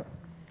America.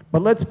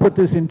 But let's put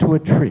this into a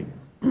tree.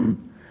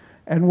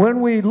 And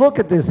when we look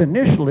at this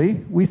initially,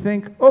 we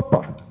think,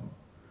 oppa,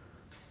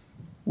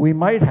 we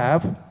might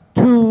have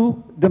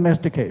two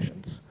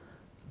domestications.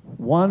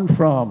 One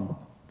from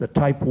the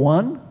type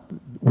 1,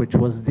 which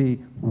was the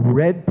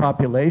red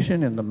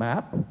population in the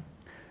map,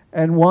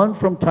 and one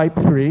from type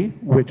 3,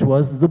 which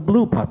was the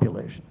blue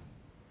population.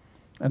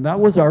 And that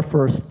was our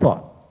first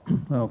thought,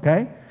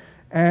 okay?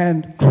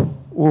 And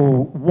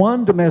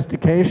one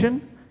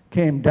domestication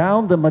came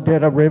down the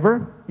Madeira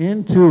River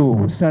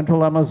into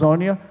central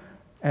Amazonia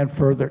and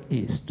further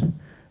east.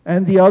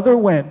 And the other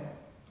went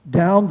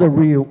down the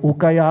Rio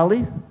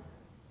Ucayali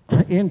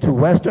into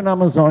western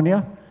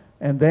Amazonia,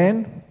 and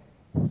then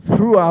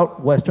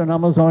throughout western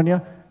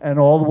Amazonia and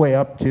all the way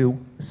up to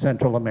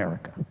Central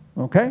America,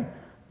 okay?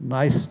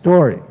 Nice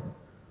story.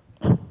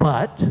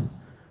 But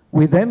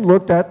we then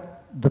looked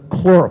at the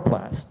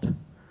chloroplast.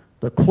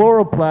 The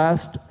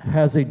chloroplast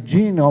has a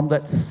genome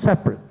that's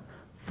separate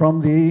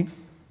from the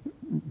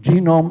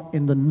genome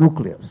in the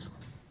nucleus.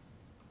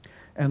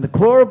 And the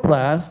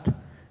chloroplast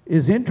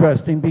is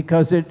interesting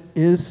because it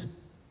is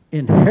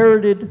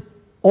inherited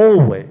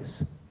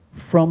always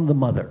from the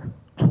mother.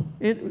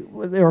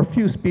 There are a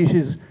few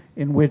species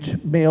in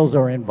which males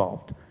are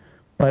involved,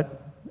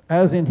 but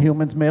as in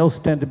humans, males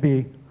tend to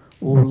be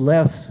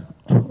less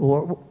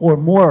or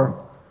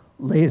more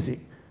lazy.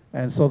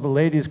 And so the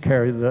ladies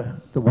carry the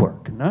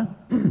work. No?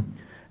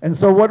 And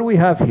so what do we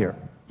have here?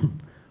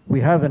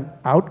 We have an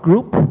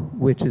outgroup,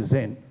 which is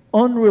an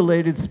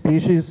unrelated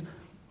species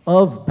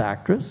of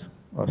Bactris,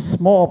 a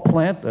small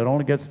plant that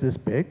only gets this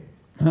big.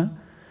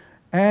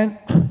 And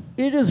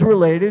it is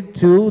related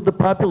to the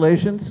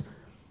populations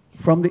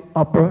from the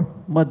upper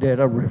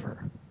Madeira River.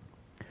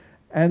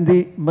 And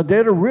the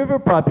Madeira River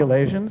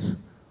populations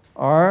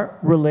are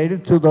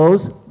related to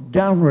those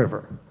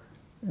downriver,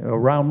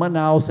 around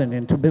Manaus and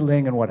into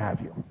Belém and what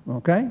have you,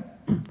 okay?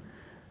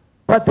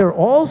 But they're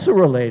also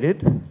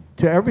related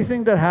to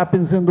everything that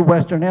happens in the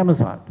western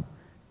Amazon,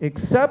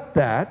 except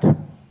that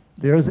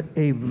there's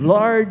a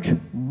large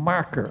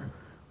marker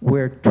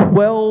where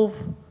 12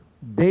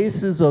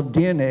 bases of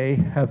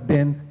DNA have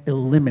been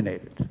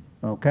eliminated,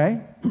 okay?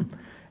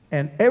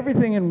 And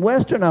everything in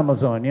western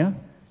Amazonia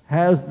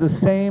has the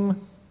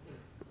same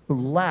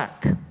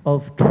lack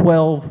of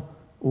 12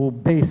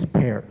 base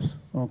pairs,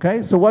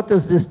 okay? So what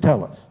does this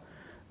tell us?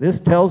 This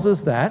tells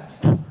us that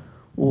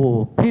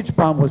peach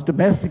palm was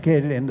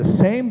domesticated in the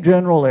same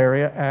general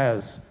area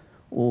as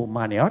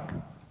manioc,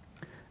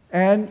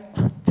 and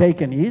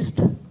taken east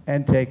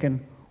and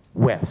taken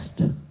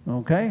west,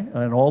 okay?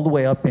 And all the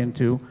way up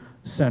into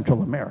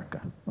Central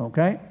America,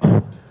 okay?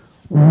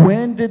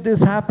 When did this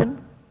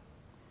happen?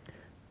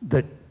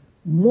 The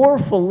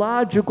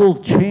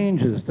morphological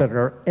changes that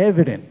are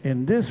evident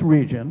in this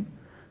region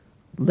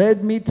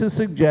led me to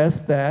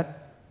suggest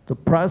that the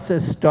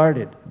process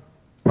started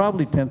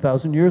probably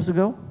 10,000 years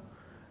ago,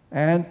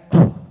 and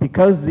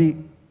because the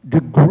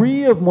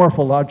degree of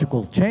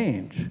morphological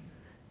change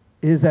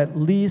is at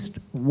least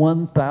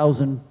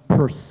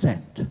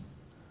 1,000%.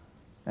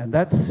 And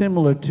that's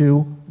similar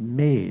to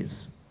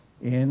maize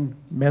in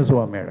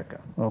Mesoamerica,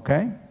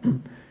 okay?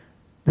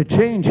 The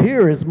change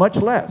here is much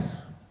less,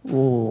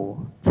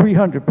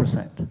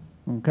 300%,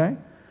 okay?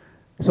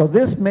 So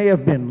this may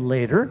have been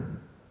later,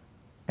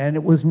 and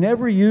it was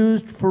never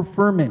used for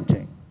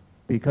fermenting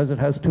because it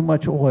has too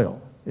much oil.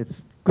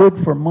 It's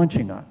good for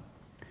munching on.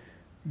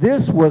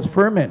 This was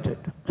fermented.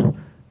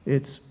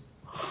 It's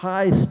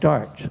high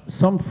starch.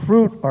 Some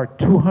fruit are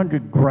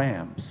 200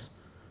 grams,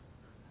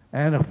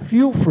 and a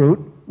few fruit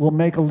will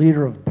make a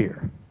liter of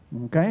beer,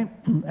 okay?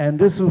 And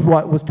this is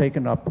what was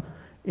taken up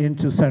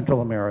into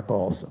Central America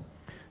also.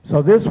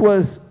 So this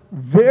was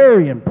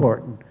very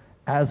important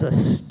as a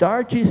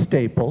starchy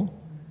staple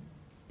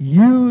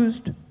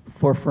used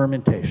for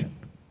fermentation,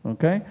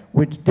 okay?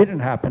 Which didn't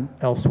happen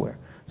elsewhere.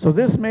 So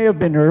this may have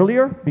been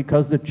earlier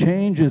because the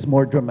change is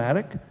more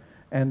dramatic,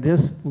 and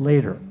this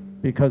later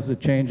because the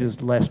change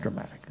is less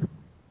dramatic.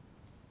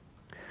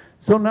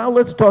 So now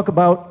let's talk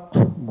about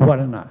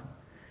Guaraná.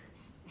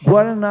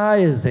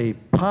 Guaraná is a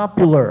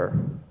popular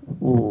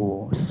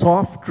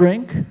soft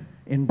drink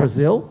in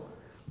Brazil.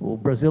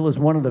 Brazil is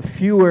one of the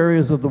few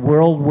areas of the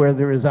world where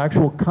there is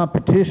actual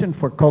competition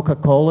for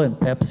Coca-Cola and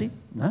Pepsi,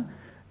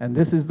 and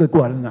this is the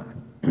Guaraná.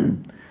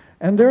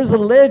 And there's a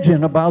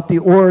legend about the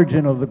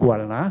origin of the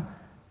Guaraná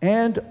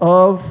and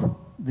of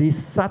the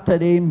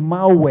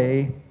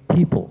Satere-Maue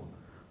people.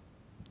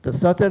 The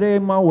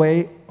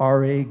Satere-Maue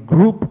are a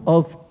group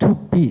of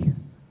Tupi,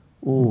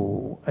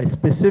 a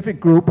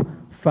specific group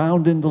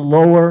found in the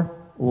lower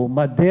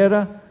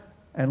Madeira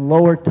and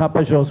lower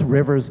Tapajós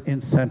rivers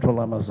in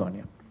central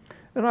Amazonia.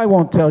 And I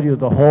won't tell you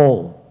the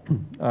whole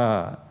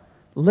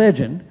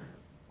legend,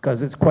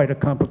 because it's quite a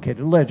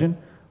complicated legend,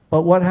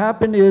 but what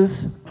happened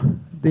is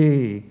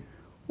the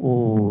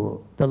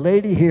The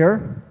lady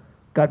here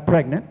got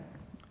pregnant,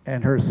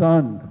 and her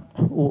son,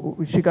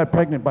 she got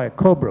pregnant by a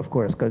cobra, of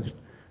course, because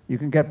you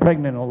can get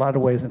pregnant in a lot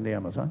of ways in the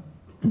Amazon.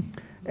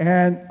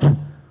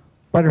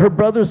 But her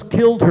brothers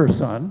killed her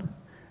son,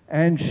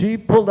 and she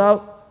pulled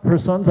out her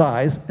son's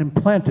eyes and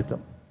planted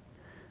them.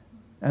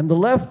 And the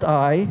left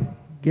eye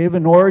gave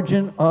an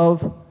origin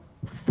of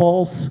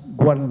false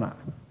Guaraná.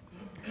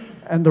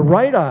 And the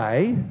right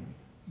eye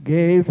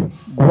gave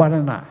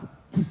Guaraná.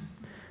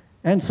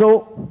 And so,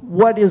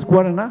 what is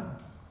Guaraná?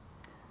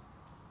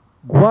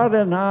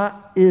 Guaraná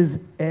is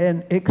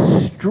an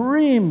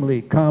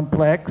extremely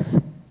complex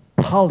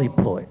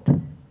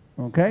polyploid,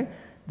 okay?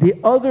 The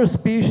other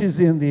species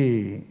in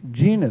the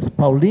genus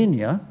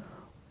Paulinia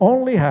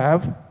only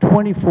have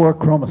 24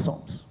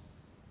 chromosomes.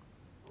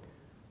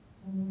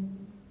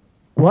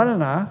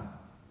 Guaraná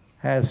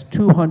has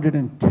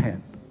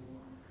 210.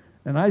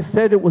 And I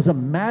said it was a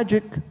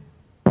magic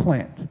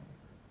plant.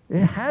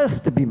 It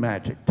has to be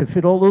magic to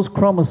fit all those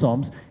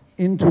chromosomes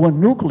into a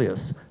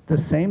nucleus the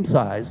same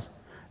size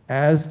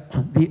as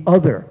the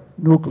other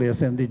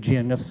nucleus in the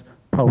genus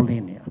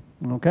Paulinia.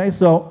 Okay,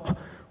 so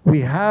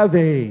we have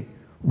a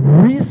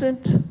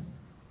recent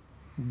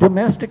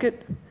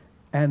domesticate,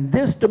 and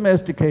this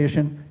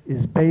domestication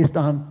is based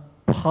on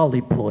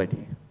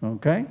polyploidy.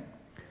 Okay?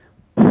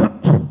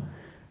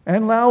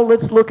 And now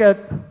let's look at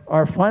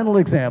our final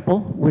example,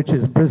 which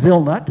is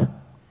Brazil nut.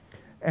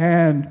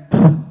 And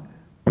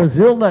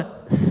Brazil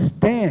nut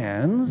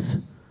stands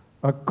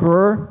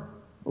occur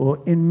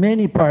in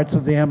many parts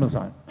of the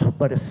Amazon,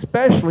 but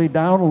especially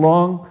down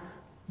along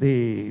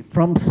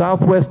from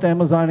southwest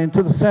Amazon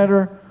into the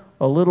center,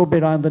 a little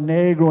bit on the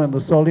Negro and the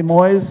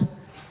Solimões,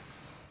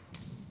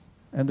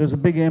 and there's a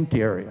big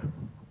empty area.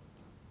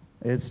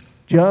 It's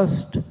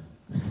just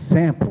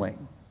sampling.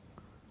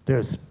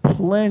 There's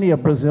plenty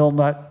of Brazil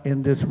nut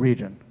in this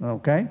region,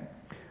 okay?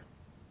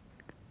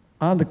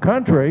 On the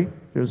contrary,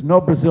 there's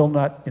no Brazil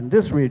nut in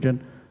this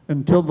region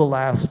until the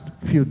last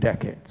few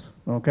decades,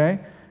 okay?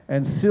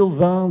 And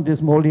Sylvain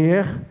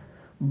Desmolières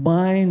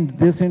mined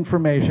this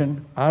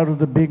information out of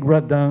the Big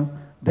Radin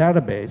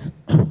database,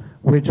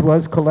 which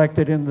was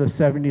collected in the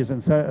 70s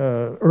and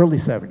early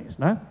 70s,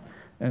 nah?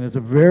 And is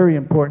a very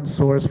important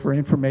source for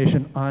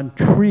information on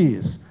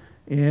trees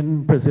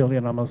in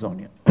Brazilian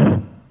Amazonia.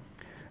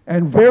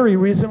 And very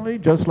recently,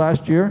 just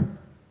last year,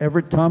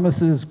 Everett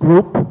Thomas's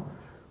group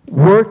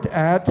worked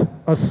at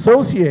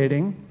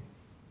associating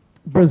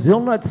Brazil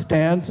nut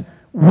stands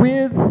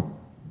with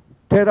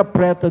Terra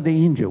Preta de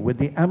Índia, with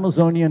the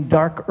Amazonian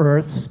dark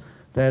earths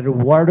that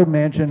Eduardo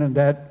mentioned and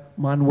that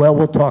Manuel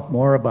will talk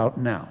more about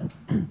now.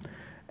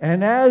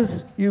 And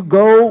as you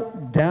go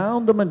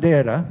down the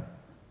Madeira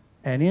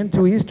and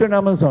into eastern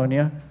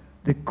Amazonia,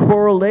 the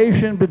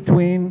correlation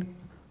between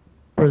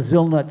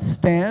Brazil nut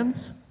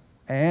stands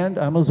and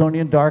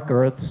Amazonian dark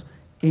earths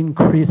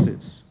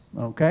increases,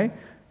 okay?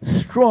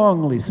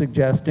 Strongly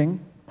suggesting,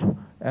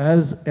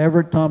 as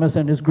Everett Thomas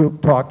and his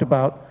group talked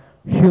about,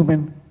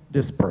 human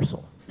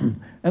dispersal.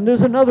 And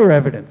there's another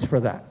evidence for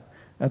that.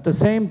 At the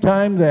same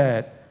time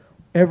that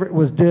Everett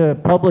was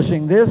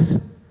publishing this,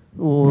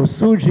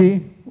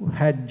 Suji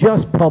had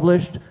just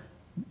published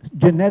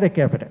genetic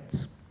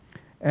evidence.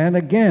 And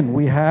again,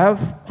 we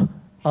have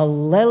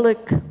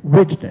allelic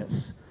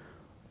richness.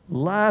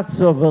 Lots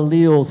of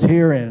alleles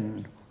here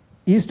in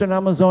eastern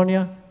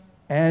Amazonia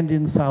and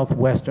in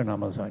southwestern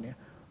Amazonia.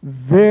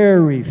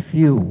 Very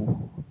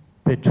few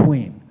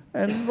between.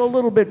 And a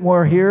little bit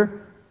more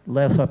here,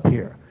 less up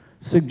here,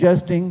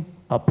 suggesting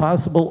a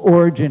possible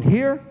origin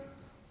here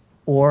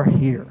or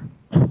here.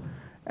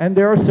 And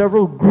there are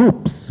several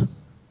groups.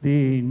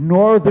 The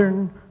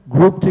northern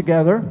group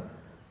together,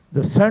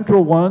 the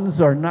central ones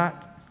are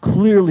not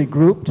clearly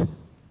grouped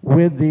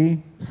with the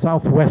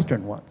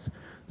southwestern ones.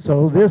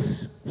 So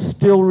this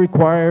still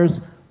requires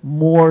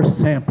more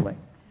sampling.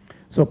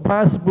 So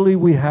possibly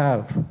we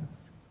have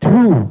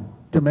 2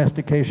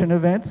 domestication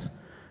events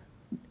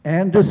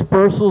and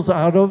dispersals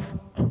out of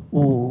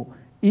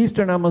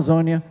eastern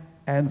Amazonia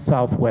and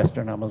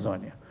southwestern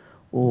Amazonia.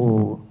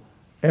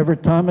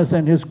 Everett Thomas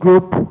and his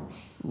group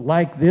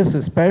like this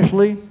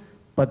especially,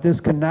 but this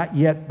cannot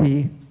yet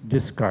be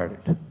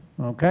discarded.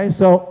 Okay,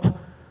 so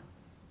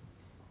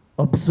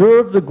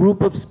observe the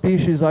group of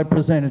species I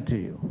presented to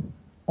you.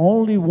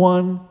 Only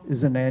one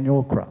is an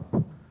annual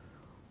crop.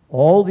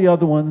 All the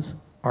other ones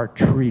are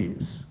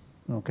trees,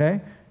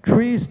 okay?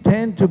 Trees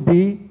tend to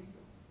be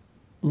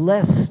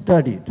less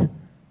studied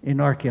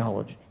in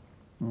archaeology,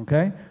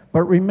 okay?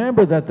 But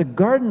remember that the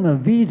Garden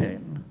of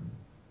Eden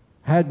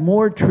had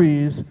more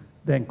trees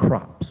than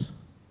crops,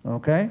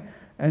 okay?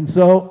 And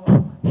so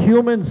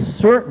humans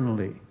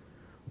certainly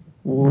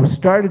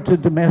started to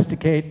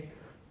domesticate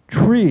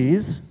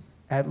trees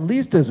at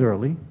least as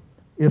early,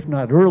 if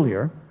not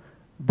earlier,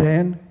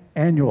 than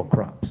annual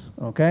crops,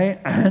 okay?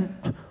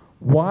 And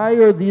why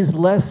are these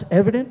less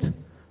evident?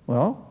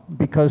 Well,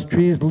 because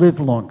trees live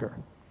longer.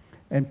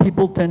 And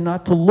people tend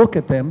not to look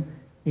at them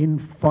in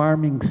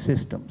farming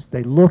systems.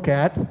 They look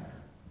at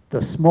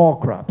the small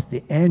crops,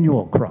 the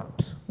annual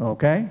crops,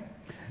 okay?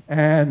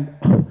 And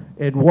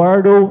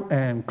Eduardo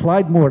and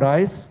Clyde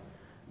Mordice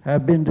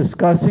have been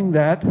discussing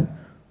that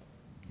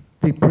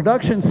the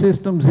production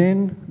systems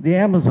in the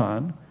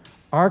Amazon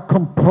are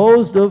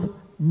composed of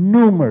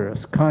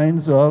numerous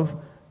kinds of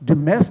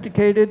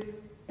domesticated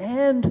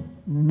and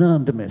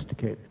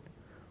non-domesticated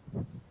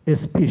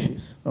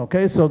species.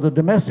 Okay, so the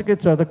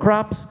domesticates are the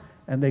crops,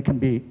 and they can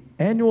be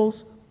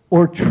annuals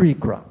or tree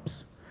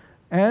crops.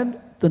 And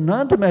the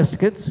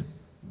non-domesticates,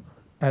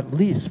 at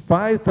least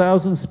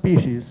 5,000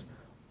 species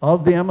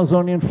of the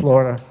Amazonian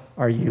flora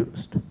are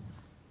used.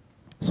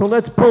 So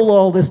let's pull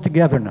all this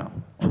together now.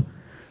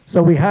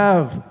 So we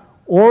have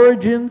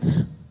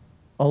origins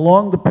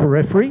along the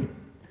periphery.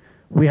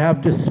 We have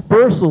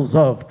dispersals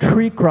of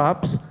tree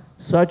crops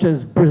such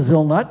as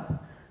Brazil nut,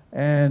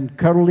 and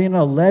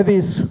Carolina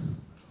Levis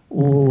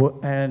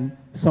and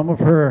some of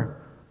her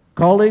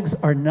colleagues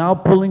are now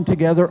pulling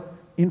together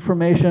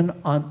information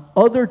on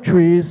other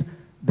trees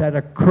that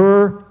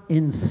occur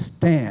in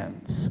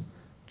stands,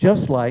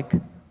 just like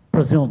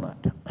Brazil nut,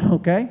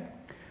 okay?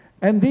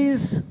 And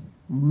these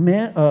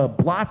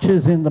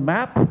blotches in the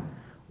map,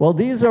 well,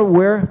 these are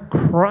where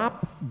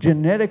crop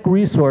genetic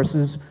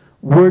resources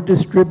were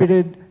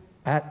distributed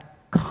at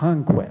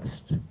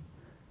conquest.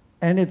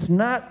 And it's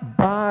not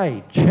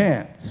by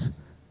chance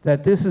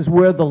that this is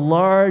where the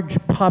large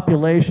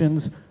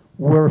populations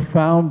were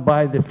found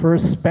by the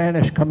first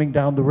Spanish coming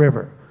down the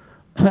river.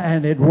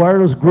 And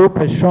Eduardo's group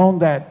has shown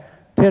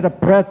that Terra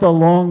Preta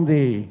along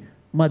the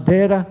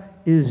Madeira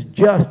is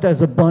just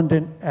as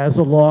abundant as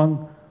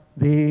along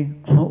the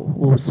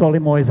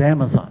Solimões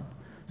Amazon,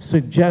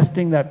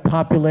 suggesting that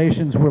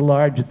populations were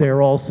large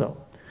there also.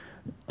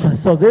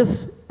 So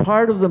this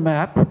part of the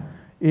map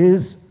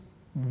is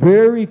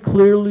very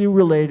clearly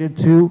related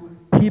to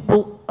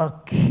people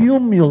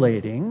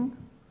accumulating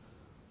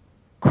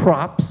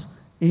crops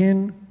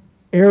in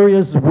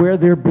areas where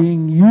they're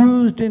being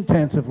used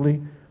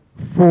intensively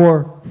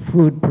for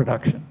food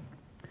production.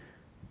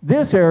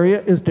 This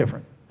area is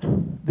different.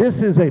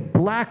 This is a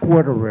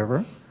blackwater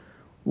river,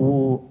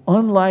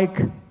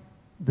 unlike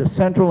the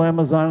central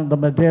Amazon and the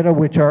Madeira,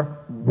 which are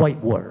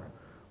whitewater.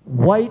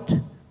 White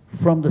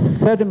from the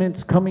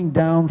sediments coming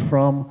down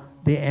from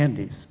the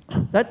Andes.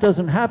 That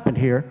doesn't happen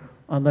here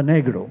on the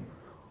Negro.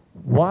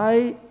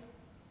 Why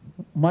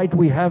might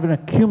we have an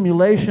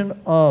accumulation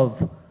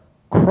of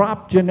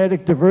crop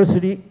genetic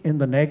diversity in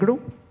the Negro?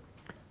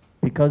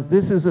 Because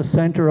this is a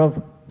center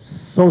of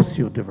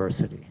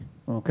sociodiversity,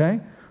 okay?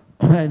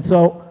 And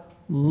so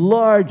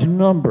large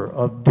number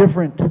of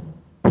different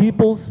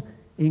peoples,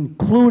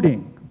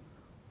 including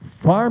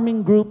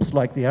farming groups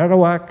like the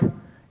Arawak,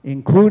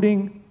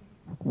 including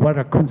what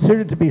are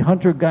considered to be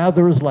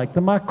hunter-gatherers like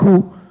the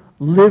Maku,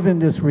 live in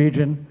this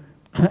region,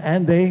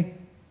 and they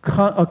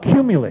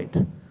accumulate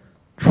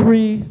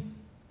tree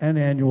and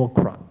annual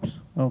crops,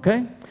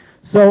 okay?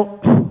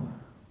 So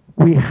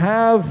we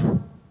have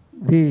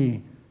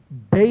the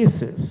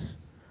basis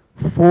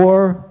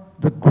for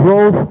the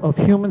growth of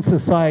human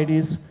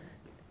societies,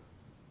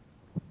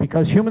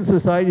 because human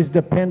societies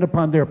depend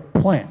upon their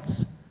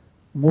plants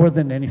more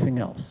than anything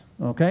else,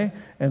 okay?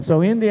 And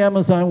so in the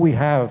Amazon we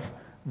have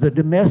the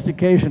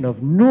domestication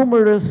of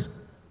numerous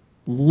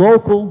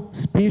local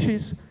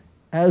species,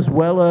 as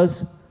well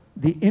as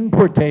the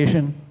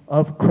importation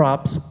of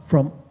crops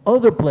from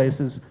other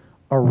places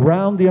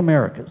around the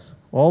Americas,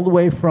 all the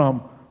way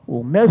from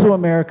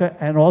Mesoamerica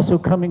and also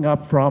coming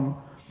up from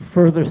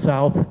further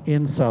south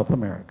in South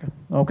America,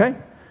 okay?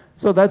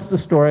 So that's the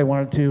story I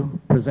wanted to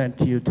present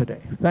to you today.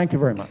 Thank you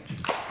very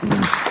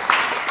much.